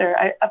relaxer.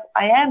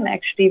 I am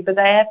actually, but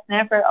I have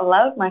never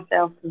allowed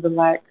myself to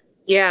relax.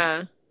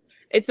 Yeah.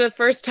 It's the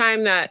first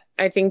time that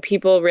I think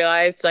people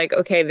realized, like,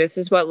 okay, this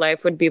is what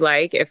life would be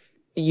like if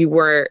you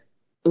were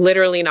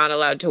literally not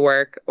allowed to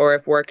work, or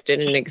if work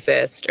didn't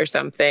exist or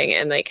something.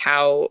 And like,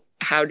 how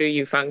do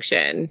you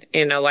function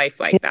in a life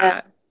like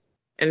that?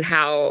 And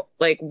how,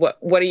 like,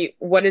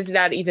 what does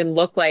that even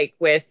look like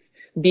with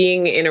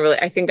being in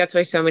I think that's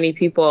why so many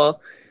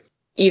people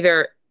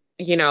either,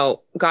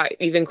 got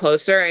even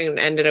closer and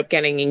ended up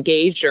getting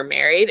engaged or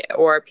married,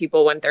 or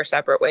people went their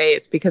separate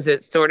ways, because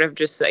it's sort of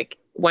just like,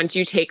 once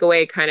you take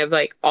away kind of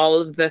like all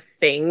of the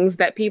things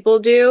that people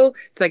do,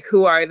 it's like,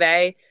 who are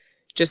they?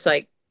 Just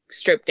like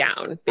stripped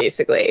down,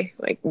 basically.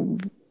 Like,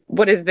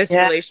 what is this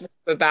relationship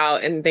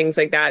about, and things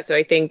like that. So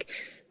I think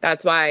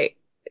that's why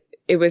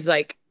it was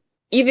like,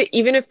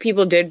 even if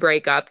people did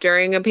break up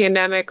during a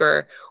pandemic,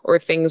 or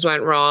things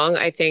went wrong,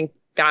 I think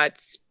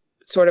that's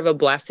sort of a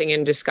blessing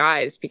in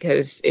disguise,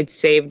 because it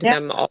saved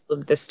them all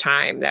of this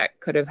time that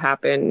could have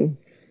happened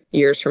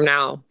years from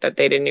now, that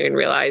they didn't even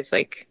realize,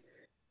 like,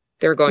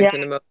 they're going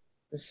through the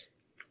motions.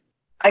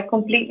 I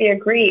completely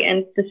agree.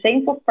 And the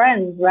same for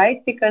friends,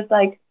 right? Because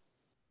like,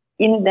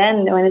 in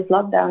then when it's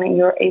lockdown and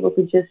you're able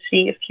to just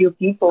see a few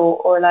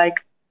people, or like,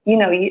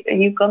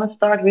 you're going to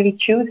start really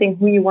choosing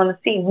who you want to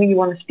see and who you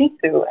want to speak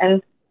to.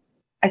 And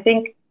I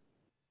think,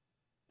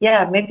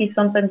 maybe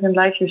sometimes in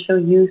life you're so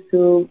used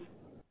to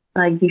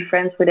like be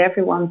friends with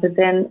everyone, but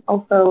then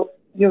also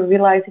you're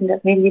realizing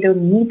that maybe you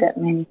don't need that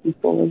many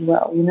people as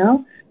well,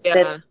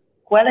 that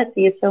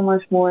quality is so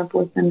much more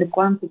important than the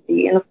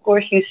quantity. And of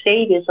course you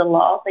say this a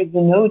lot, like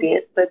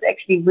this, but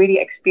actually really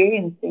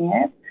experiencing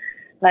it,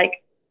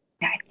 like,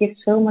 it gives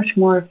so much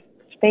more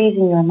space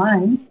in your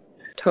mind.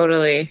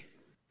 Totally.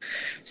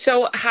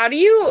 So how do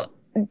you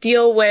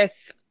deal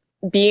with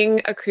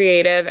being a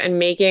creative and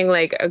making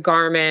like a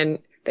garment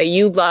that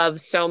you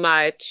love so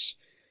much,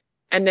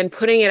 and then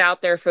putting it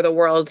out there for the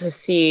world to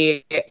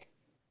see,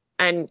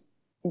 and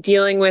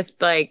dealing with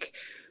like,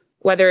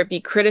 whether it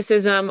be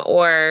criticism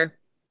or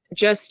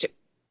just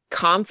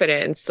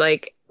confidence?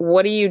 Like,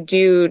 what do you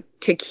do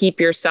to keep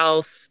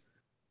yourself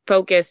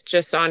focused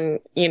just on,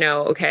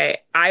 okay,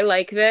 I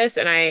like this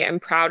and I am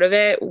proud of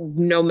it,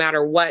 no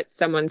matter what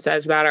someone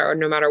says about it, or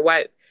no matter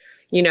what,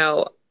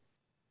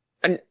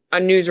 a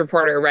news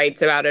reporter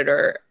writes about it,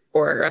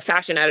 or a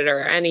fashion editor,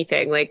 or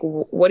anything. Like,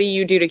 what do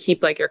you do to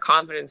keep like your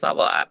confidence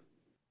level up?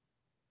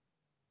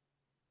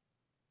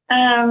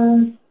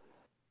 Well,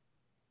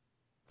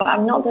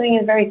 I'm not doing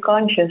it very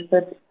conscious,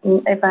 but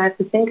if I have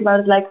to think about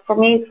it, like for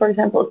me, for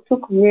example, it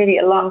took really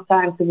a long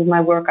time to do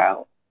my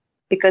workout,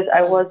 because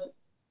I was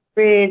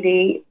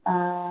really,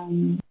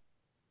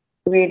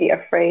 really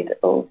afraid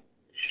of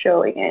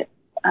showing it.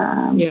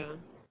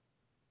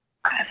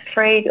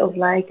 Afraid of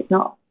like,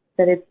 not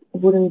that it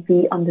wouldn't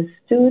be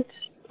understood,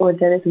 or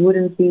that it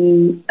wouldn't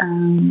be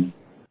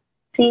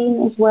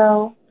seen as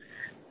well.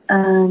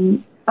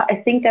 But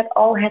I think that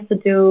all had to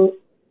do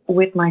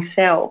with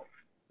myself,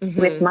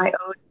 with my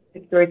own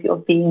insecurity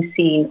of being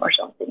seen or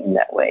something in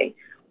that way.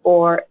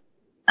 Or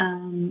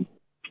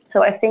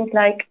so I think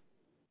like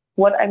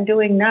what I'm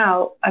doing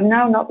now, I'm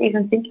now not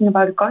even thinking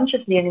about it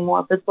consciously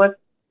anymore, but what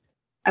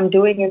I'm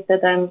doing is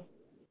that I'm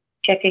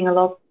checking a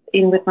lot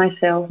in with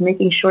myself,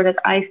 making sure that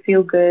I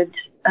feel good.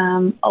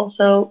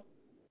 Also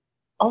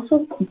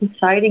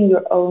deciding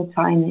your own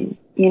timing,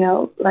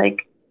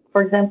 like,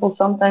 for example,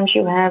 sometimes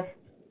you have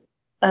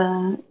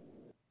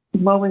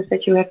moments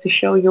that you have to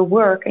show your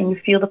work and you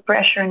feel the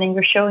pressure, and then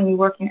you're showing your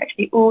work and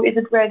actually, oh, is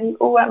it ready?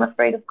 Oh, I'm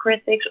afraid of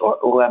critics, or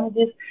oh, I'm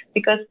this,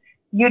 because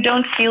you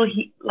don't feel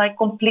like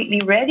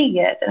completely ready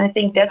yet. And I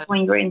think that's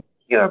when you're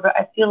insecure. But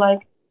I feel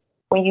like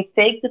when you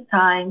take the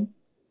time,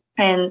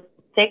 and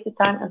take the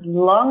time as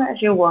long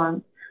as you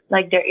want,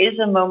 like there is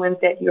a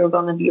moment that you're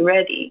going to be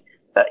ready,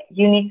 but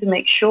you need to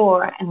make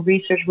sure and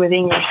research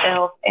within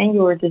yourself and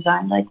your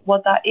design, like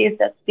what that is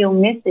that's still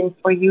missing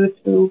for you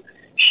to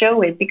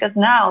show it. Because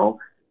now,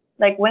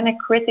 like when a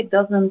critic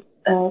doesn't,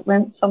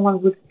 when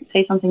someone would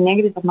say something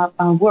negative about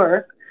my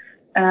work,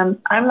 I'm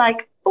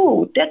like,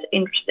 oh, that's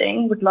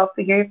interesting, would love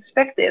to hear your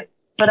perspective.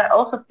 But I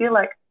also feel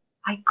like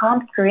I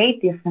can't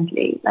create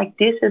differently. Like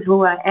this is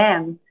who I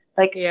am.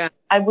 Like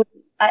I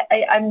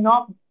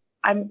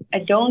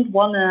don't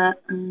want to,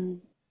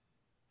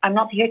 I'm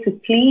not here to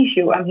please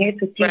you. I'm here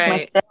to please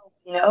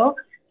myself,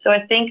 So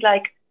I think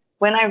like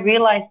when I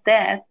realized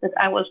that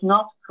I was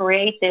not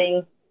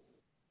creating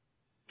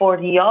for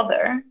the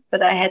other,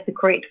 but I had to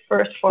create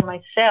first for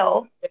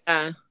myself,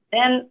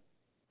 then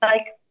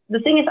like the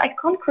thing is, I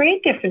can't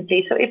create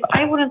differently. So if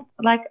I wouldn't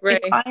like,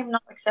 Right. if I'm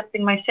not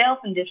accepting myself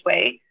in this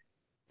way,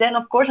 then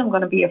of course I'm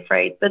going to be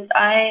afraid. But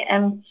I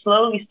am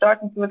slowly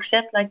starting to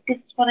accept, like, this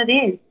is what it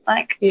is.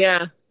 Like,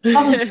 Yeah.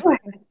 can't do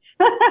it.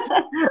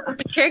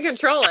 You can't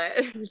control it.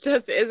 It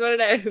just is what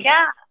it is.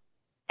 Yeah.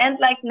 And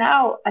like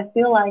now, I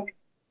feel like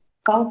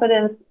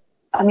confidence.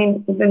 I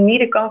mean, for me,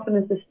 the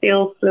confidence is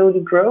still slowly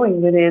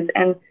growing with it,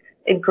 and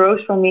it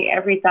grows for me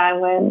every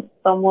time when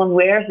someone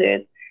wears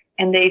it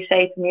and they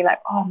say to me like,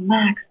 "Oh,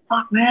 Max,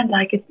 fuck, man,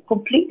 like it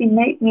completely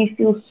made me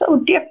feel so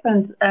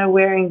different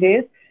wearing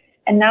this."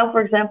 And now,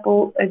 for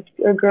example,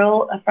 a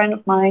girl, a friend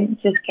of mine,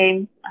 just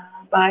came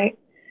by,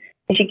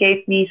 and she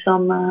gave me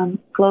some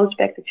clothes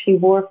back that she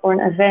wore for an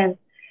event.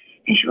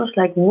 And she was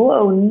like,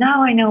 "Whoa,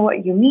 now I know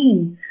what you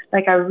mean.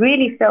 Like I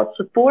really felt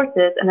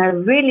supported, and I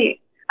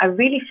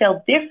really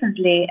felt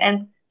differently."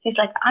 And she's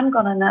like, "I'm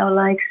gonna now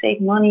like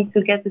save money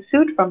to get the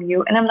suit from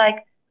you." And I'm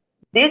like,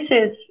 this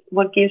is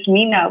what gives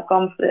me now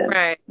confidence.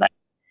 Right. Like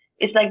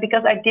it's like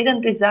because I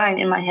didn't design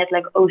in my head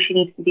like, oh, she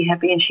needs to be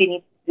happy and she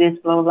needs this,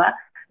 blah blah blah.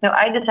 No,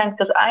 I designed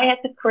because I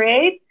had to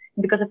create,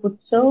 because I put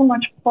so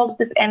much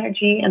positive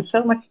energy and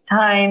so much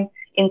time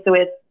into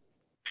it.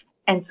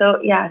 And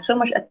so yeah, so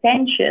much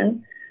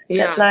attention.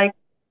 Yeah. That like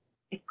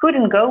it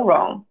couldn't go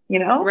wrong, you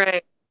know?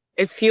 Right.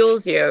 It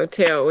fuels you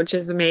too, which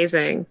is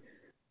amazing.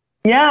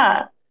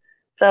 Yeah.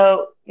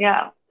 So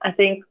yeah, I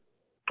think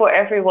for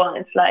everyone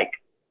it's like,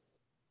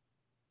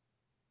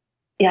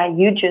 yeah,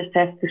 you just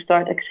have to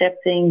start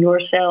accepting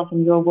yourself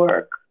and your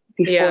work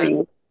before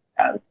you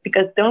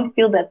because don't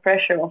feel that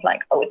pressure of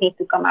like, oh, it needs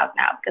to come out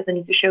now because I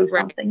need to show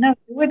something. No,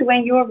 do it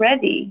when you're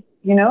ready,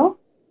 you know?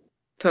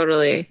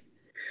 Totally.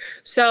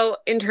 So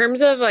in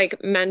terms of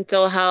like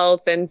mental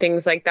health and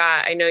things like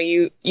that, I know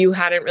you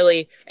hadn't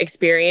really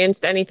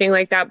experienced anything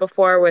like that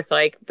before, with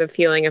like the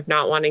feeling of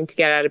not wanting to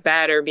get out of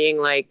bed or being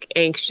like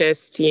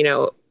anxious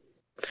to,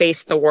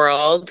 face the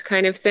world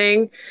kind of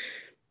thing.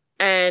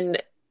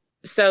 And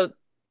so,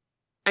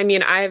 I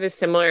mean, I have a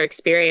similar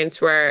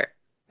experience where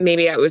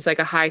maybe it was like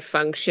a high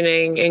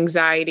functioning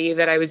anxiety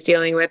that I was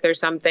dealing with or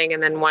something.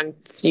 And then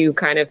once you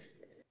kind of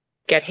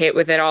get hit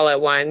with it all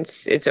at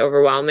once, it's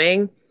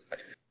overwhelming.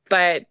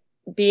 But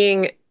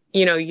being,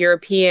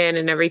 European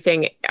and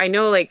everything, I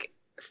know like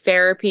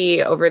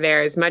therapy over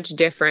there is much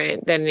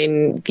different than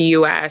in the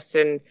US,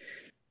 and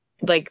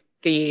like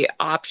the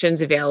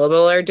options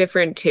available are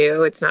different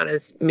too. It's not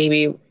as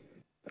maybe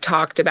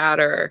talked about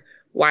or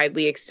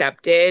widely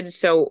accepted.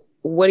 So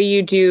what do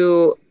you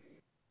do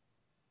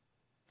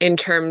in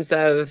terms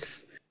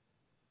of,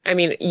 I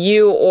mean,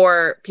 you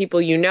or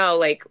people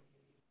like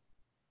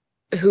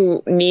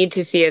who need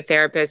to see a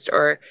therapist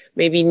or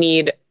maybe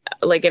need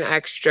like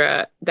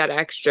that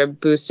extra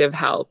boost of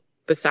help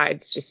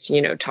besides just,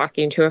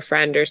 talking to a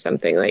friend or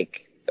something,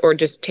 like, or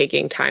just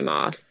taking time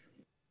off?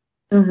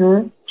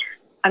 Mm-hmm.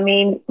 I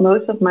mean,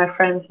 most of my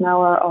friends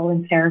now are all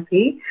in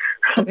therapy.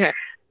 Okay.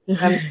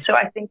 So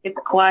I think it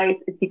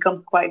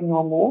becomes quite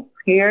normal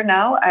here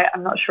now.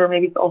 I'm not sure,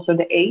 maybe it's also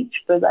the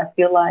age, but I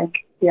feel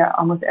like, yeah,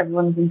 almost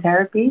everyone's in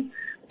therapy.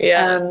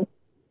 Yeah.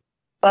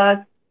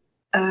 But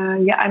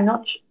yeah,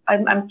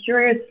 I'm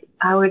curious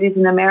how it is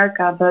in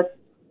America, but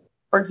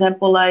for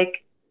example,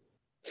 like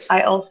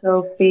I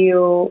also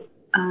feel,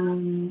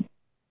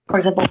 for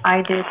example,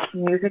 I did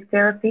music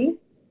therapy,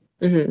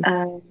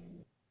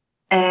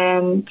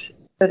 and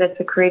so that's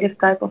a creative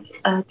type of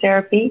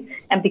therapy.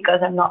 And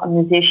because I'm not a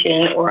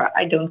musician or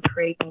I don't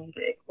create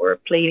music or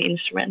play an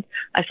instrument,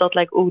 I felt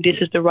like, oh, this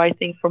is the right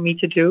thing for me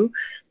to do,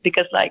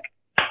 because like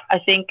I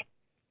think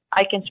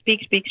I can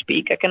speak.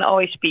 I can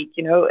always speak,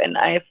 and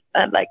I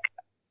have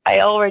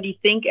I already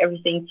think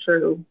everything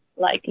through,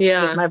 like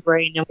with my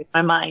brain and with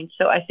my mind.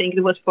 So I think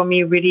it was for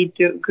me really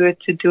good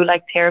to do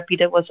like therapy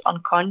that was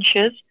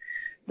unconscious,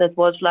 that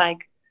was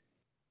like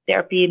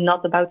therapy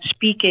not about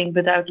speaking,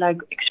 but about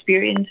like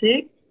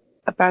experiencing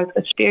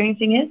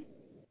it.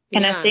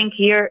 And I think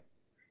here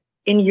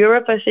in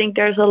Europe, I think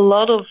there's a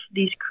lot of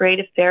these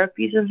creative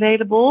therapies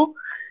available,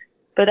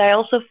 but I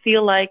also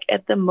feel like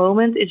at the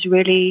moment it's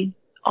really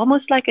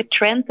almost like a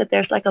trend that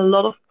there's like a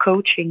lot of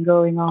coaching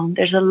going on.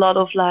 There's a lot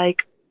of like,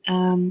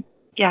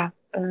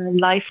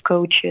 life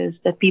coaches,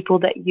 that people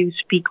that you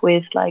speak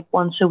with like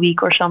once a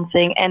week or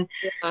something. And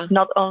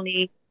not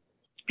only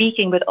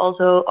speaking, but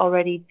also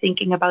already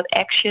thinking about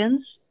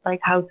actions,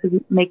 like how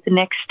to make the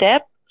next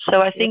step.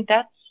 So I think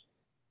that's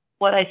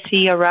what I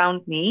see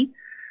around me.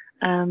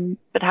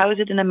 But how is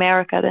it in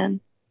America then?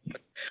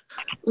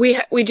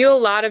 We do a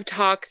lot of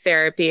talk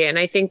therapy, and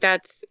I think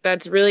that's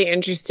really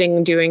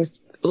interesting doing,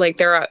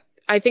 like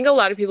I think a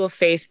lot of people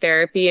face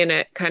therapy in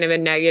a kind of a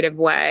negative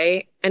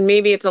way, and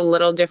maybe it's a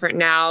little different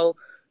now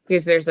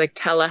because there's like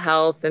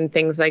telehealth and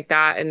things like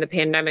that, and the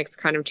pandemic's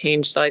kind of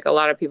changed like a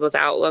lot of people's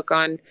outlook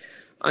on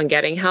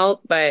getting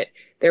help. But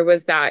there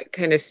was that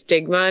kind of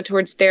stigma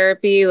towards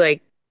therapy,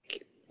 like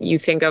you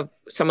think of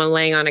someone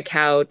laying on a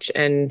couch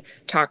and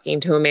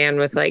talking to a man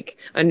with like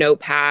a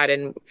notepad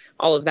and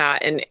all of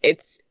that. And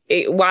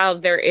while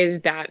there is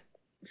that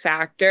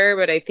factor,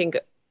 but I think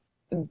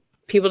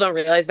people don't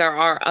realize there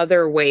are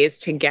other ways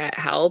to get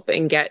help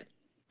and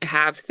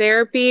have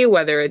therapy,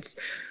 whether it's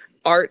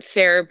art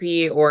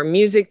therapy or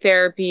music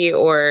therapy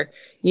or,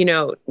 you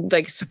know,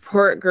 like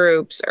support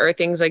groups or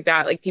things like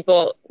that. Like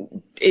people,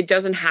 it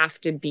doesn't have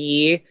to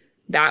be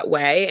that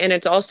way. And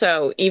it's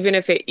also, even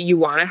if you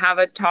want to have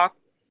a talk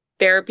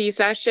therapy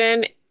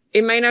session,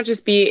 it might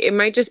just be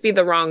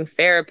the wrong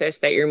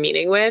therapist that you're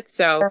meeting with.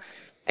 So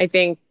I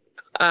think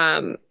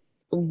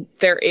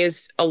there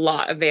is a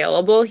lot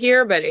available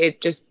here, but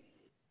it just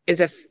is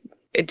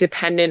it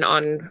dependent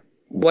on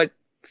what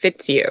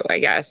fits you, I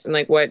guess, and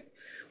like what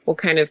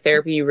kind of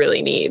therapy you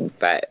really need.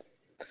 But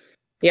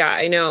yeah,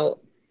 I know.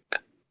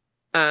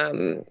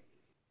 I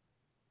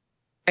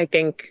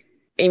think,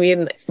 I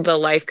mean, the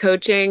life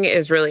coaching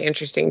is really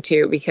interesting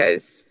too,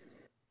 because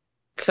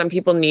some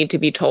people need to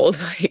be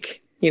told,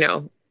 like, you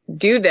know,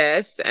 do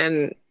this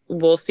and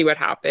we'll see what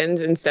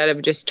happens, instead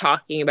of just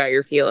talking about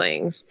your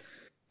feelings.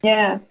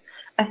 Yeah,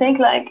 I think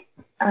like,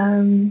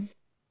 I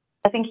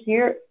think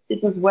here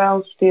is as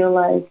well still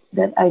like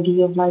that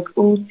idea of like,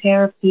 oh,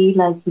 therapy,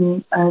 like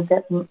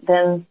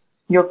then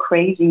you're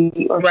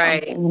crazy or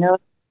right. something, you know?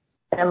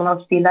 That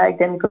must be like,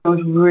 then it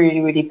goes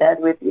really, really bad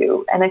with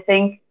you. And I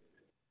think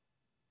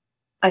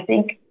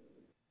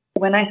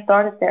when I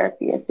started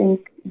therapy, I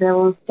think there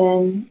was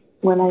then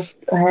when I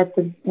had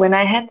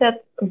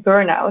that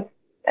burnout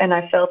and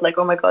I felt like,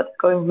 oh my God, it's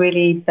going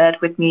really bad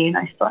with me, and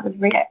I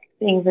started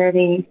reacting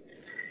very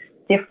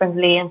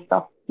differently and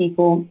stuff to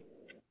people.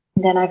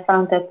 And then I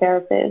found that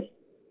therapist,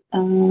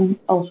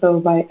 also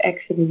by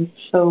accident.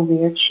 So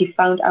weird. She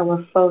found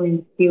our phone in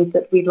the field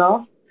that we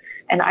lost.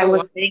 And I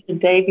was saying the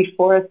day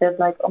before, I said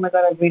like, oh my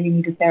God, I really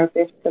need a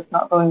therapist. That's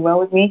not going well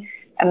with me.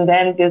 And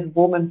then this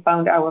woman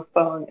found our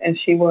phone, and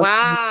she was...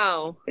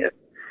 Wow.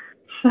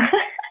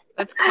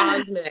 That's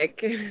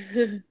cosmic.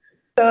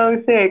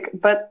 So sick.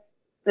 But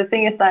the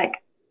thing is,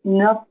 like,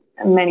 not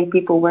many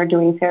people were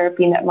doing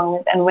therapy in that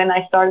moment. And when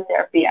I started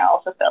therapy, I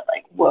also felt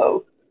like,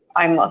 whoa,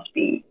 I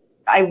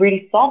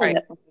really thought in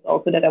that moment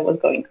also that I was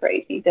going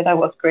crazy, that I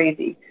was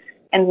crazy.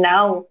 And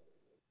now,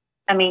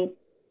 I mean,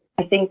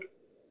 I think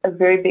a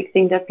very big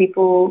thing that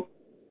people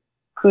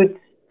should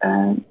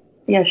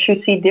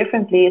see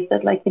differently is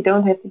that, like, you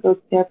don't have to go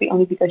to therapy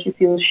only because you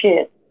feel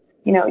shit.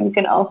 You know, you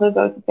can also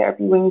go to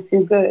therapy when you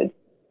feel good,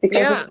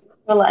 because it's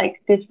also like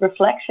this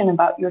reflection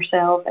about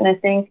yourself. And I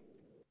think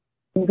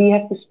we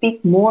have to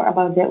speak more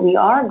about that we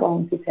are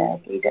going to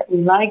therapy, that we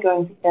like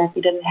going to therapy,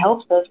 that it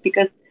helps us.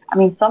 Because, I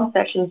mean, some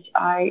sessions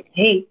I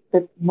hate,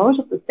 but most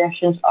of the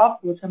sessions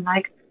afterwards I'm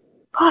like,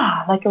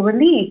 like a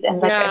relief,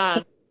 and like I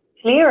feel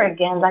clear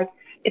again. Like,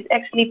 it's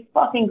actually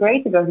fucking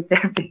great to go to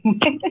therapy.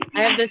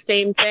 I have the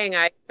same thing.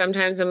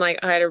 Sometimes I'm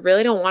like, I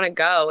really don't want to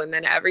go. And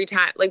then every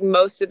time, like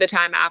most of the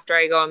time after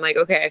I go, I'm like,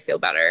 okay, I feel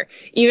better.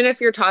 Even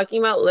if you're talking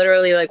about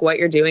literally like what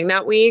you're doing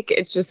that week,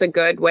 it's just a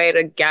good way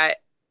to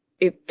get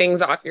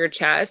things off your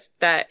chest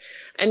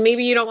and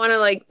maybe you don't want to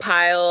like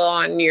pile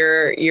on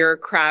your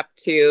crap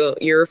to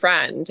your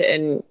friend,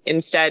 and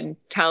instead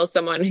tell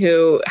someone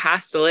who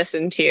has to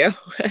listen to you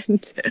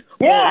and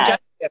won't judge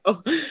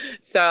you.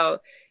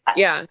 So,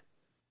 yeah.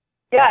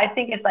 Yeah, I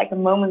think it's like a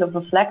moment of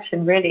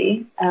reflection,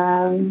 really.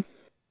 I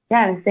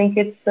think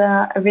it's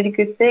a really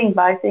good thing.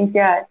 But I think,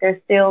 there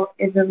still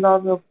is a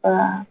lot of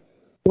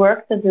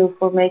work to do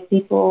for make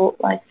people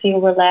like feel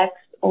relaxed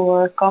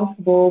or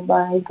comfortable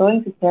by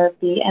going to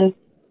therapy. And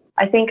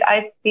I think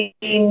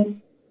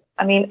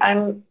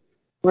I'm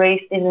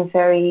raised in a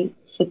very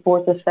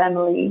supportive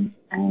family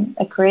and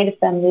a creative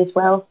family as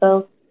well.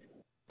 So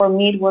for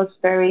me, it was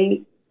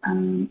very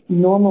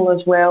normal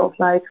as well,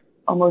 like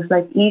almost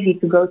like easy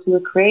to go to a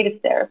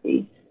creative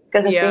therapy,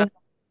 because I think,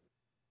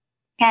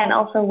 and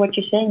also what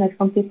you're saying, like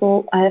some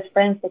people, I have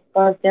friends that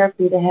start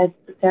therapy, they have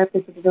a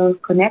therapist that they don't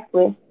connect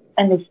with,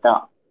 and they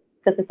stop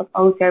because they thought,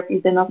 oh, therapy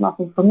is not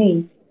nothing for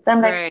me. So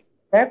I'm like,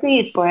 therapy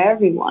is for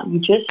everyone. You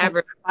just have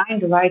to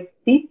find the right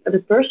the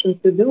person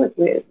to do it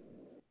with.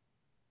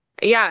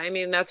 Yeah, I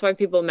mean, that's why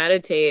people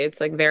meditate. It's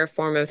like their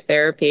form of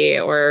therapy,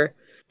 or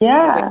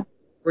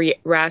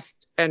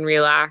rest and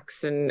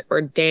relax,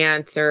 or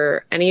dance,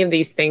 or any of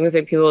these things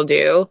that people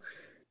do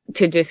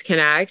to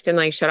disconnect and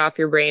like shut off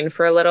your brain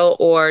for a little,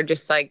 or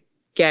just like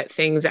get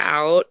things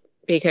out.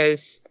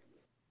 Because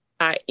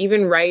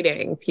even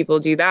writing, people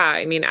do that.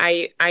 I mean,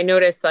 I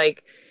notice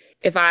like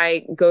if I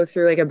go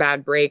through like a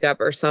bad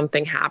breakup or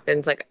something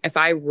happens, like if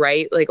I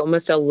write like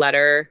almost a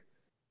letter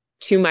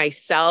to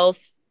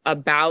myself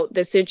about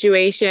the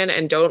situation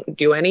and don't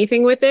do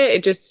anything with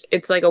it,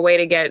 it's like a way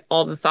to get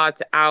all the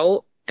thoughts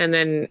out. And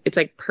then it's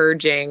like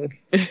purging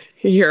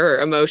your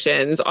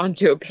emotions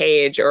onto a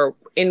page or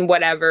in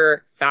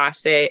whatever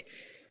facet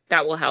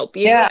that will help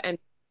you. Yeah. And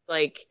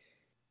like,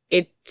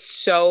 it's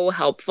so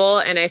helpful.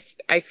 And I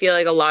feel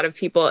like a lot of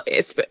people,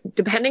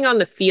 depending on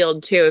the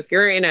field too, if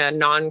you're in a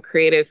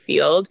non-creative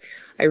field,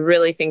 I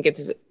really think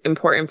it's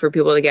important for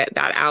people to get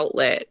that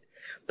outlet.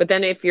 But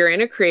then if you're in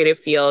a creative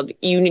field,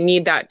 you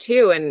need that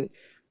too. And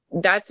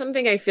that's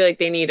something I feel like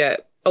they need to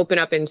open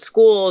up in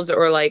schools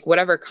or like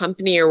whatever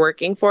company you're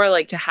working for,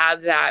 like to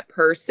have that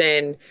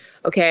person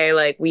okay,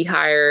 like we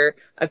hire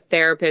a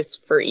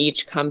therapist for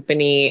each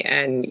company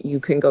and you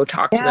can go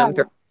talk to them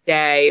throughout the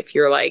day if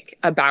you're like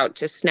about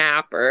to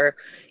snap or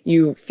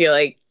you feel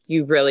like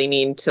you really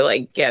need to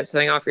like get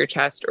something off your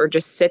chest or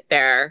just sit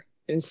there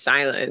in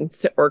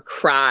silence or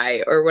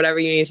cry or whatever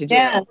you need to do.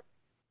 Yeah.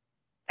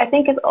 I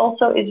think it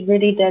also is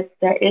really that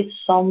there is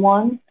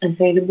someone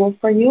available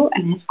for you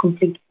and has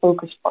complete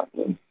focus for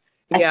you.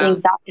 I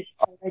think that is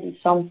already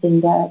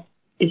something that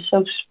is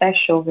so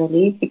special,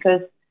 really,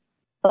 because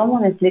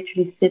someone is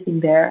literally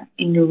sitting there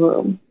in the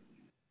room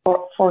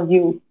for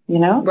you, you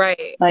know?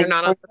 Right. Like, they're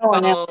not on the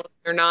phone.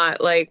 They're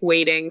not like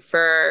waiting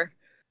for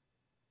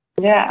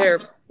their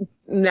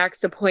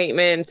next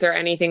appointments or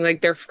anything.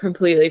 Like they're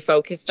completely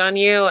focused on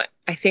you.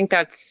 I think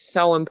that's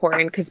so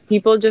important because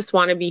people just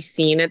want to be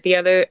seen at the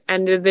other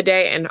end of the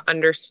day and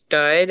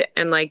understood.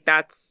 And like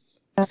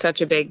that's such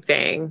a big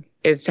thing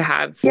is to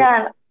have.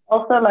 Yeah.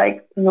 Also,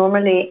 like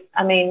normally,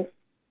 I mean,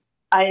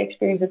 I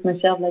experience it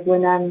myself. Like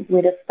when I'm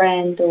with a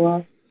friend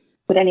or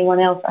with anyone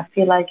else, I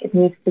feel like it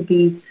needs to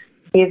be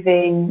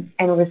giving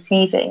and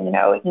receiving. You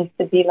know, it needs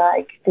to be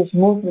like this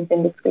movement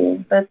in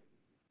between. But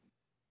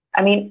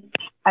I mean,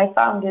 I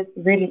found it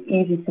really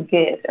easy to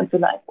give and to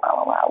like,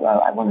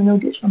 wow, I want to know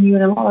this from you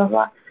and blah, blah,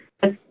 blah.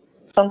 But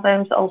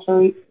sometimes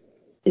also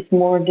it's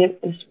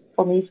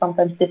for me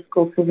sometimes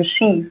difficult to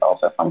receive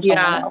also from someone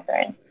else.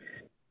 And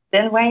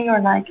then when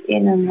you're like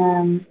in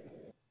an,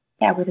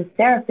 with a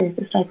therapist,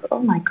 it's like, oh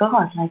my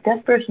God, like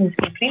that person is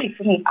completely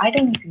for me. I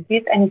don't need to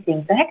give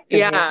anything back to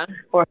him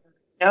or,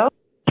 you know?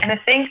 And I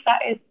think that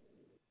is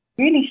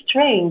really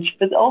strange,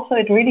 but also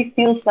it really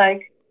feels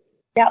like,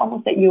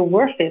 almost that you're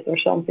worth it or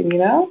something, you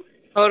know?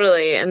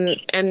 Totally.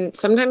 And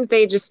sometimes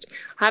they just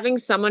having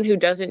someone who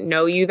doesn't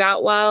know you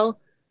that well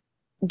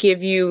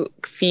give you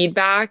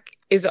feedback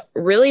is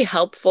really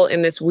helpful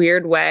in this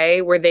weird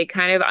way where they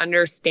kind of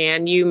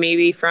understand you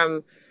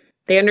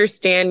they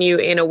understand you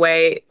in a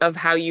way of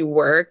how you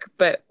work,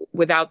 but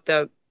without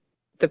the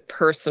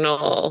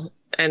personal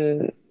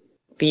and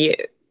the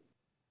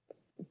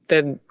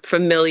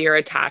familiar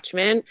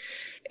attachment.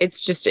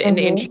 It's just an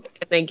interest.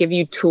 They give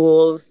you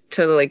tools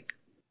to like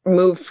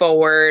move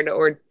forward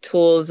or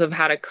tools of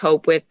how to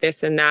cope with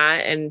this and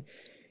that, and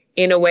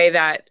in a way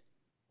that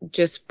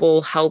just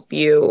will help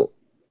you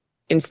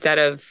instead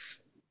of,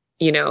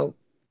 you know,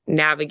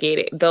 navigate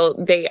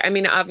it. I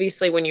mean,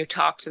 obviously when you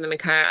talk to them and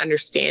kind of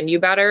understand you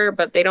better,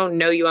 but they don't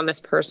know you on this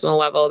personal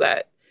level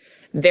that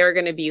they're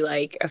going to be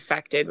like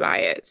affected by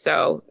it.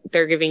 So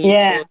they're giving you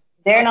tools.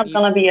 They're not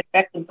going to be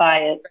affected by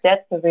it.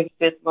 That's a really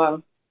good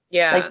one.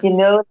 Yeah. Like, you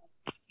know,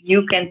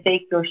 you can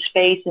take your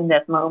space in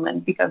that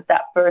moment because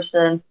that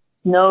person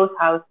knows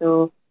how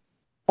to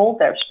hold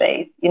their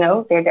space. You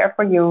know, they're there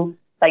for you.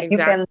 Like you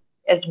can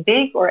as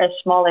big or as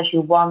small as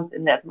you want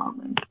in that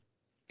moment.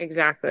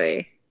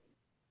 Exactly.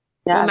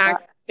 Yeah, well,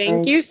 Max,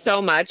 thank you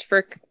so much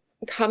for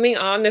coming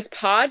on this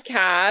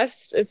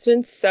podcast. It's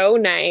been so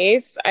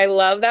nice. I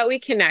love that we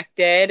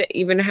connected,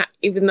 even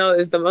though it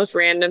was the most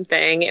random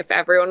thing. If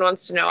everyone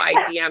wants to know, I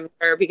DM'd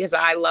her because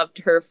I loved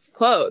her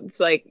clothes.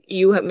 Like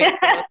you have made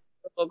the most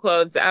beautiful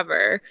clothes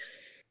ever.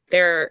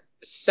 They're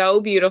so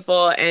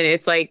beautiful, and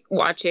it's like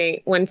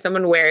watching when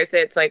someone wears it.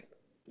 It's like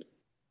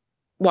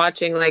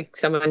watching like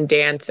someone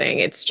dancing.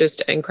 It's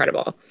just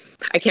incredible.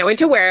 I can't wait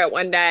to wear it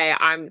one day.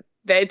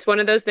 It's one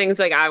of those things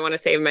like I want to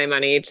save my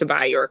money to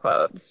buy your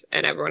clothes,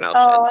 and everyone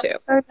else should too.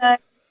 So nice.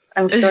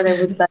 I'm sure they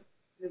would like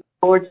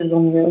gorgeous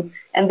on you,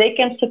 and they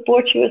can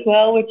support you as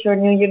well with your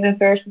new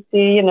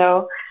university. You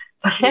know.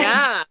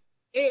 Yeah.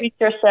 Treat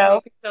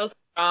yourself. You feel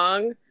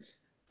strong.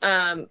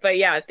 But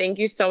yeah, thank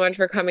you so much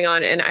for coming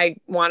on, and I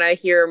want to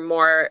hear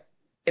more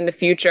in the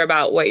future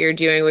about what you're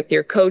doing with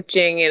your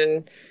coaching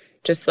and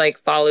just like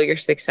follow your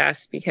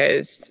success,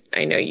 because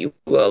I know you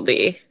will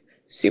be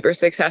super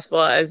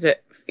successful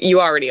you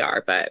already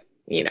are, but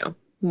you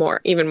know,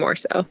 even more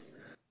so.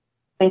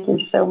 Thank you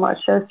so much.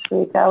 So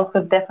sweet. I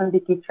also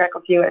definitely keep track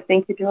of you. I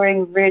think you're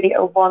doing really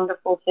a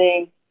wonderful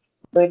thing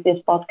with this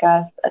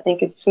podcast. I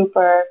think it's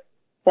super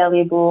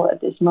valuable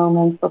at this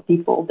moment for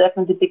people,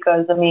 definitely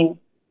because, I mean,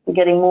 we're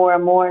getting more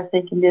and more, I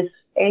think, in this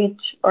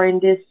age or in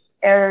this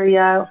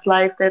area of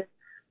life that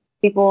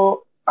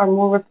people are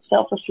more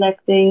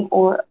self-reflecting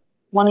or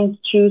wanting to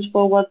choose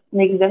for what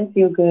makes them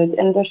feel good.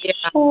 And there's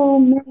so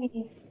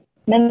many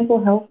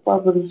mental health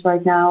problems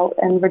right now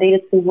and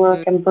related to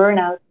work and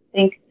burnout. I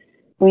think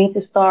we need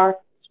to start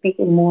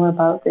speaking more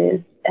about this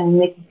and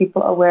making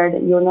people aware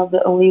that you're not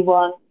the only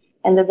one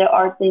and that there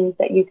are things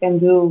that you can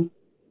do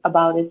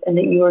about it and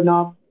that you're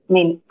not. I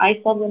mean, I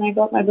thought when I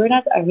got my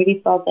burnout, I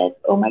really thought that,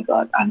 oh my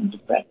God, I'm a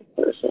depressive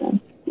person.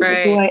 This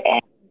is who I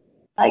am.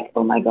 Like,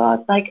 oh my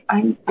God, like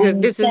I'm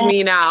this sad. Is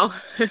me now.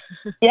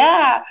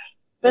 Yeah,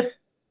 but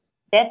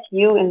that's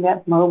you in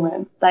that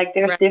moment. Like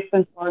there's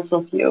different parts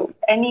of you.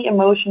 Any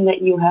emotion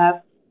that you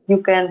have,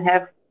 you can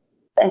have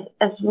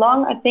as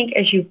long, I think,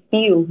 as you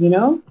feel, you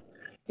know?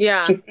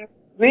 Yeah. If you feel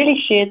really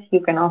shit, you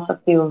can also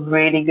feel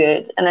really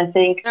good. And I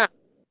think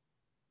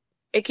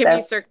it can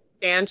be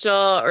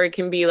circumstantial or it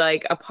can be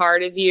like a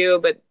part of you,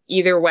 but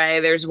either way,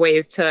 there's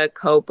ways to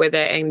cope with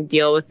it and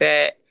deal with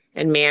it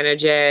and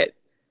manage it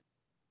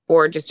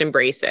or just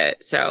embrace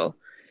it. So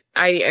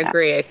I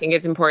agree. I think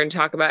it's important to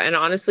talk about. And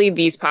honestly,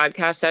 these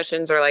podcast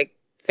sessions are like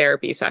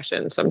therapy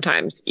sessions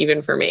sometimes,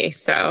 even for me.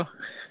 So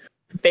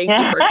thank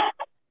you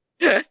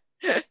for.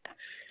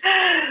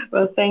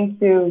 Well,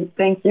 thank you.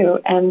 Thank you.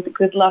 And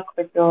good luck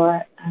with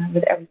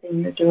with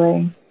everything you're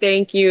doing.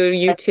 Thank you.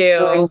 You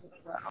too.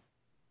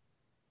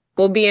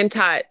 We'll be in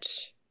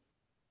touch.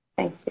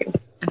 Thank you.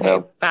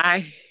 Okay,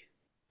 bye.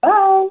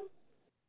 Bye.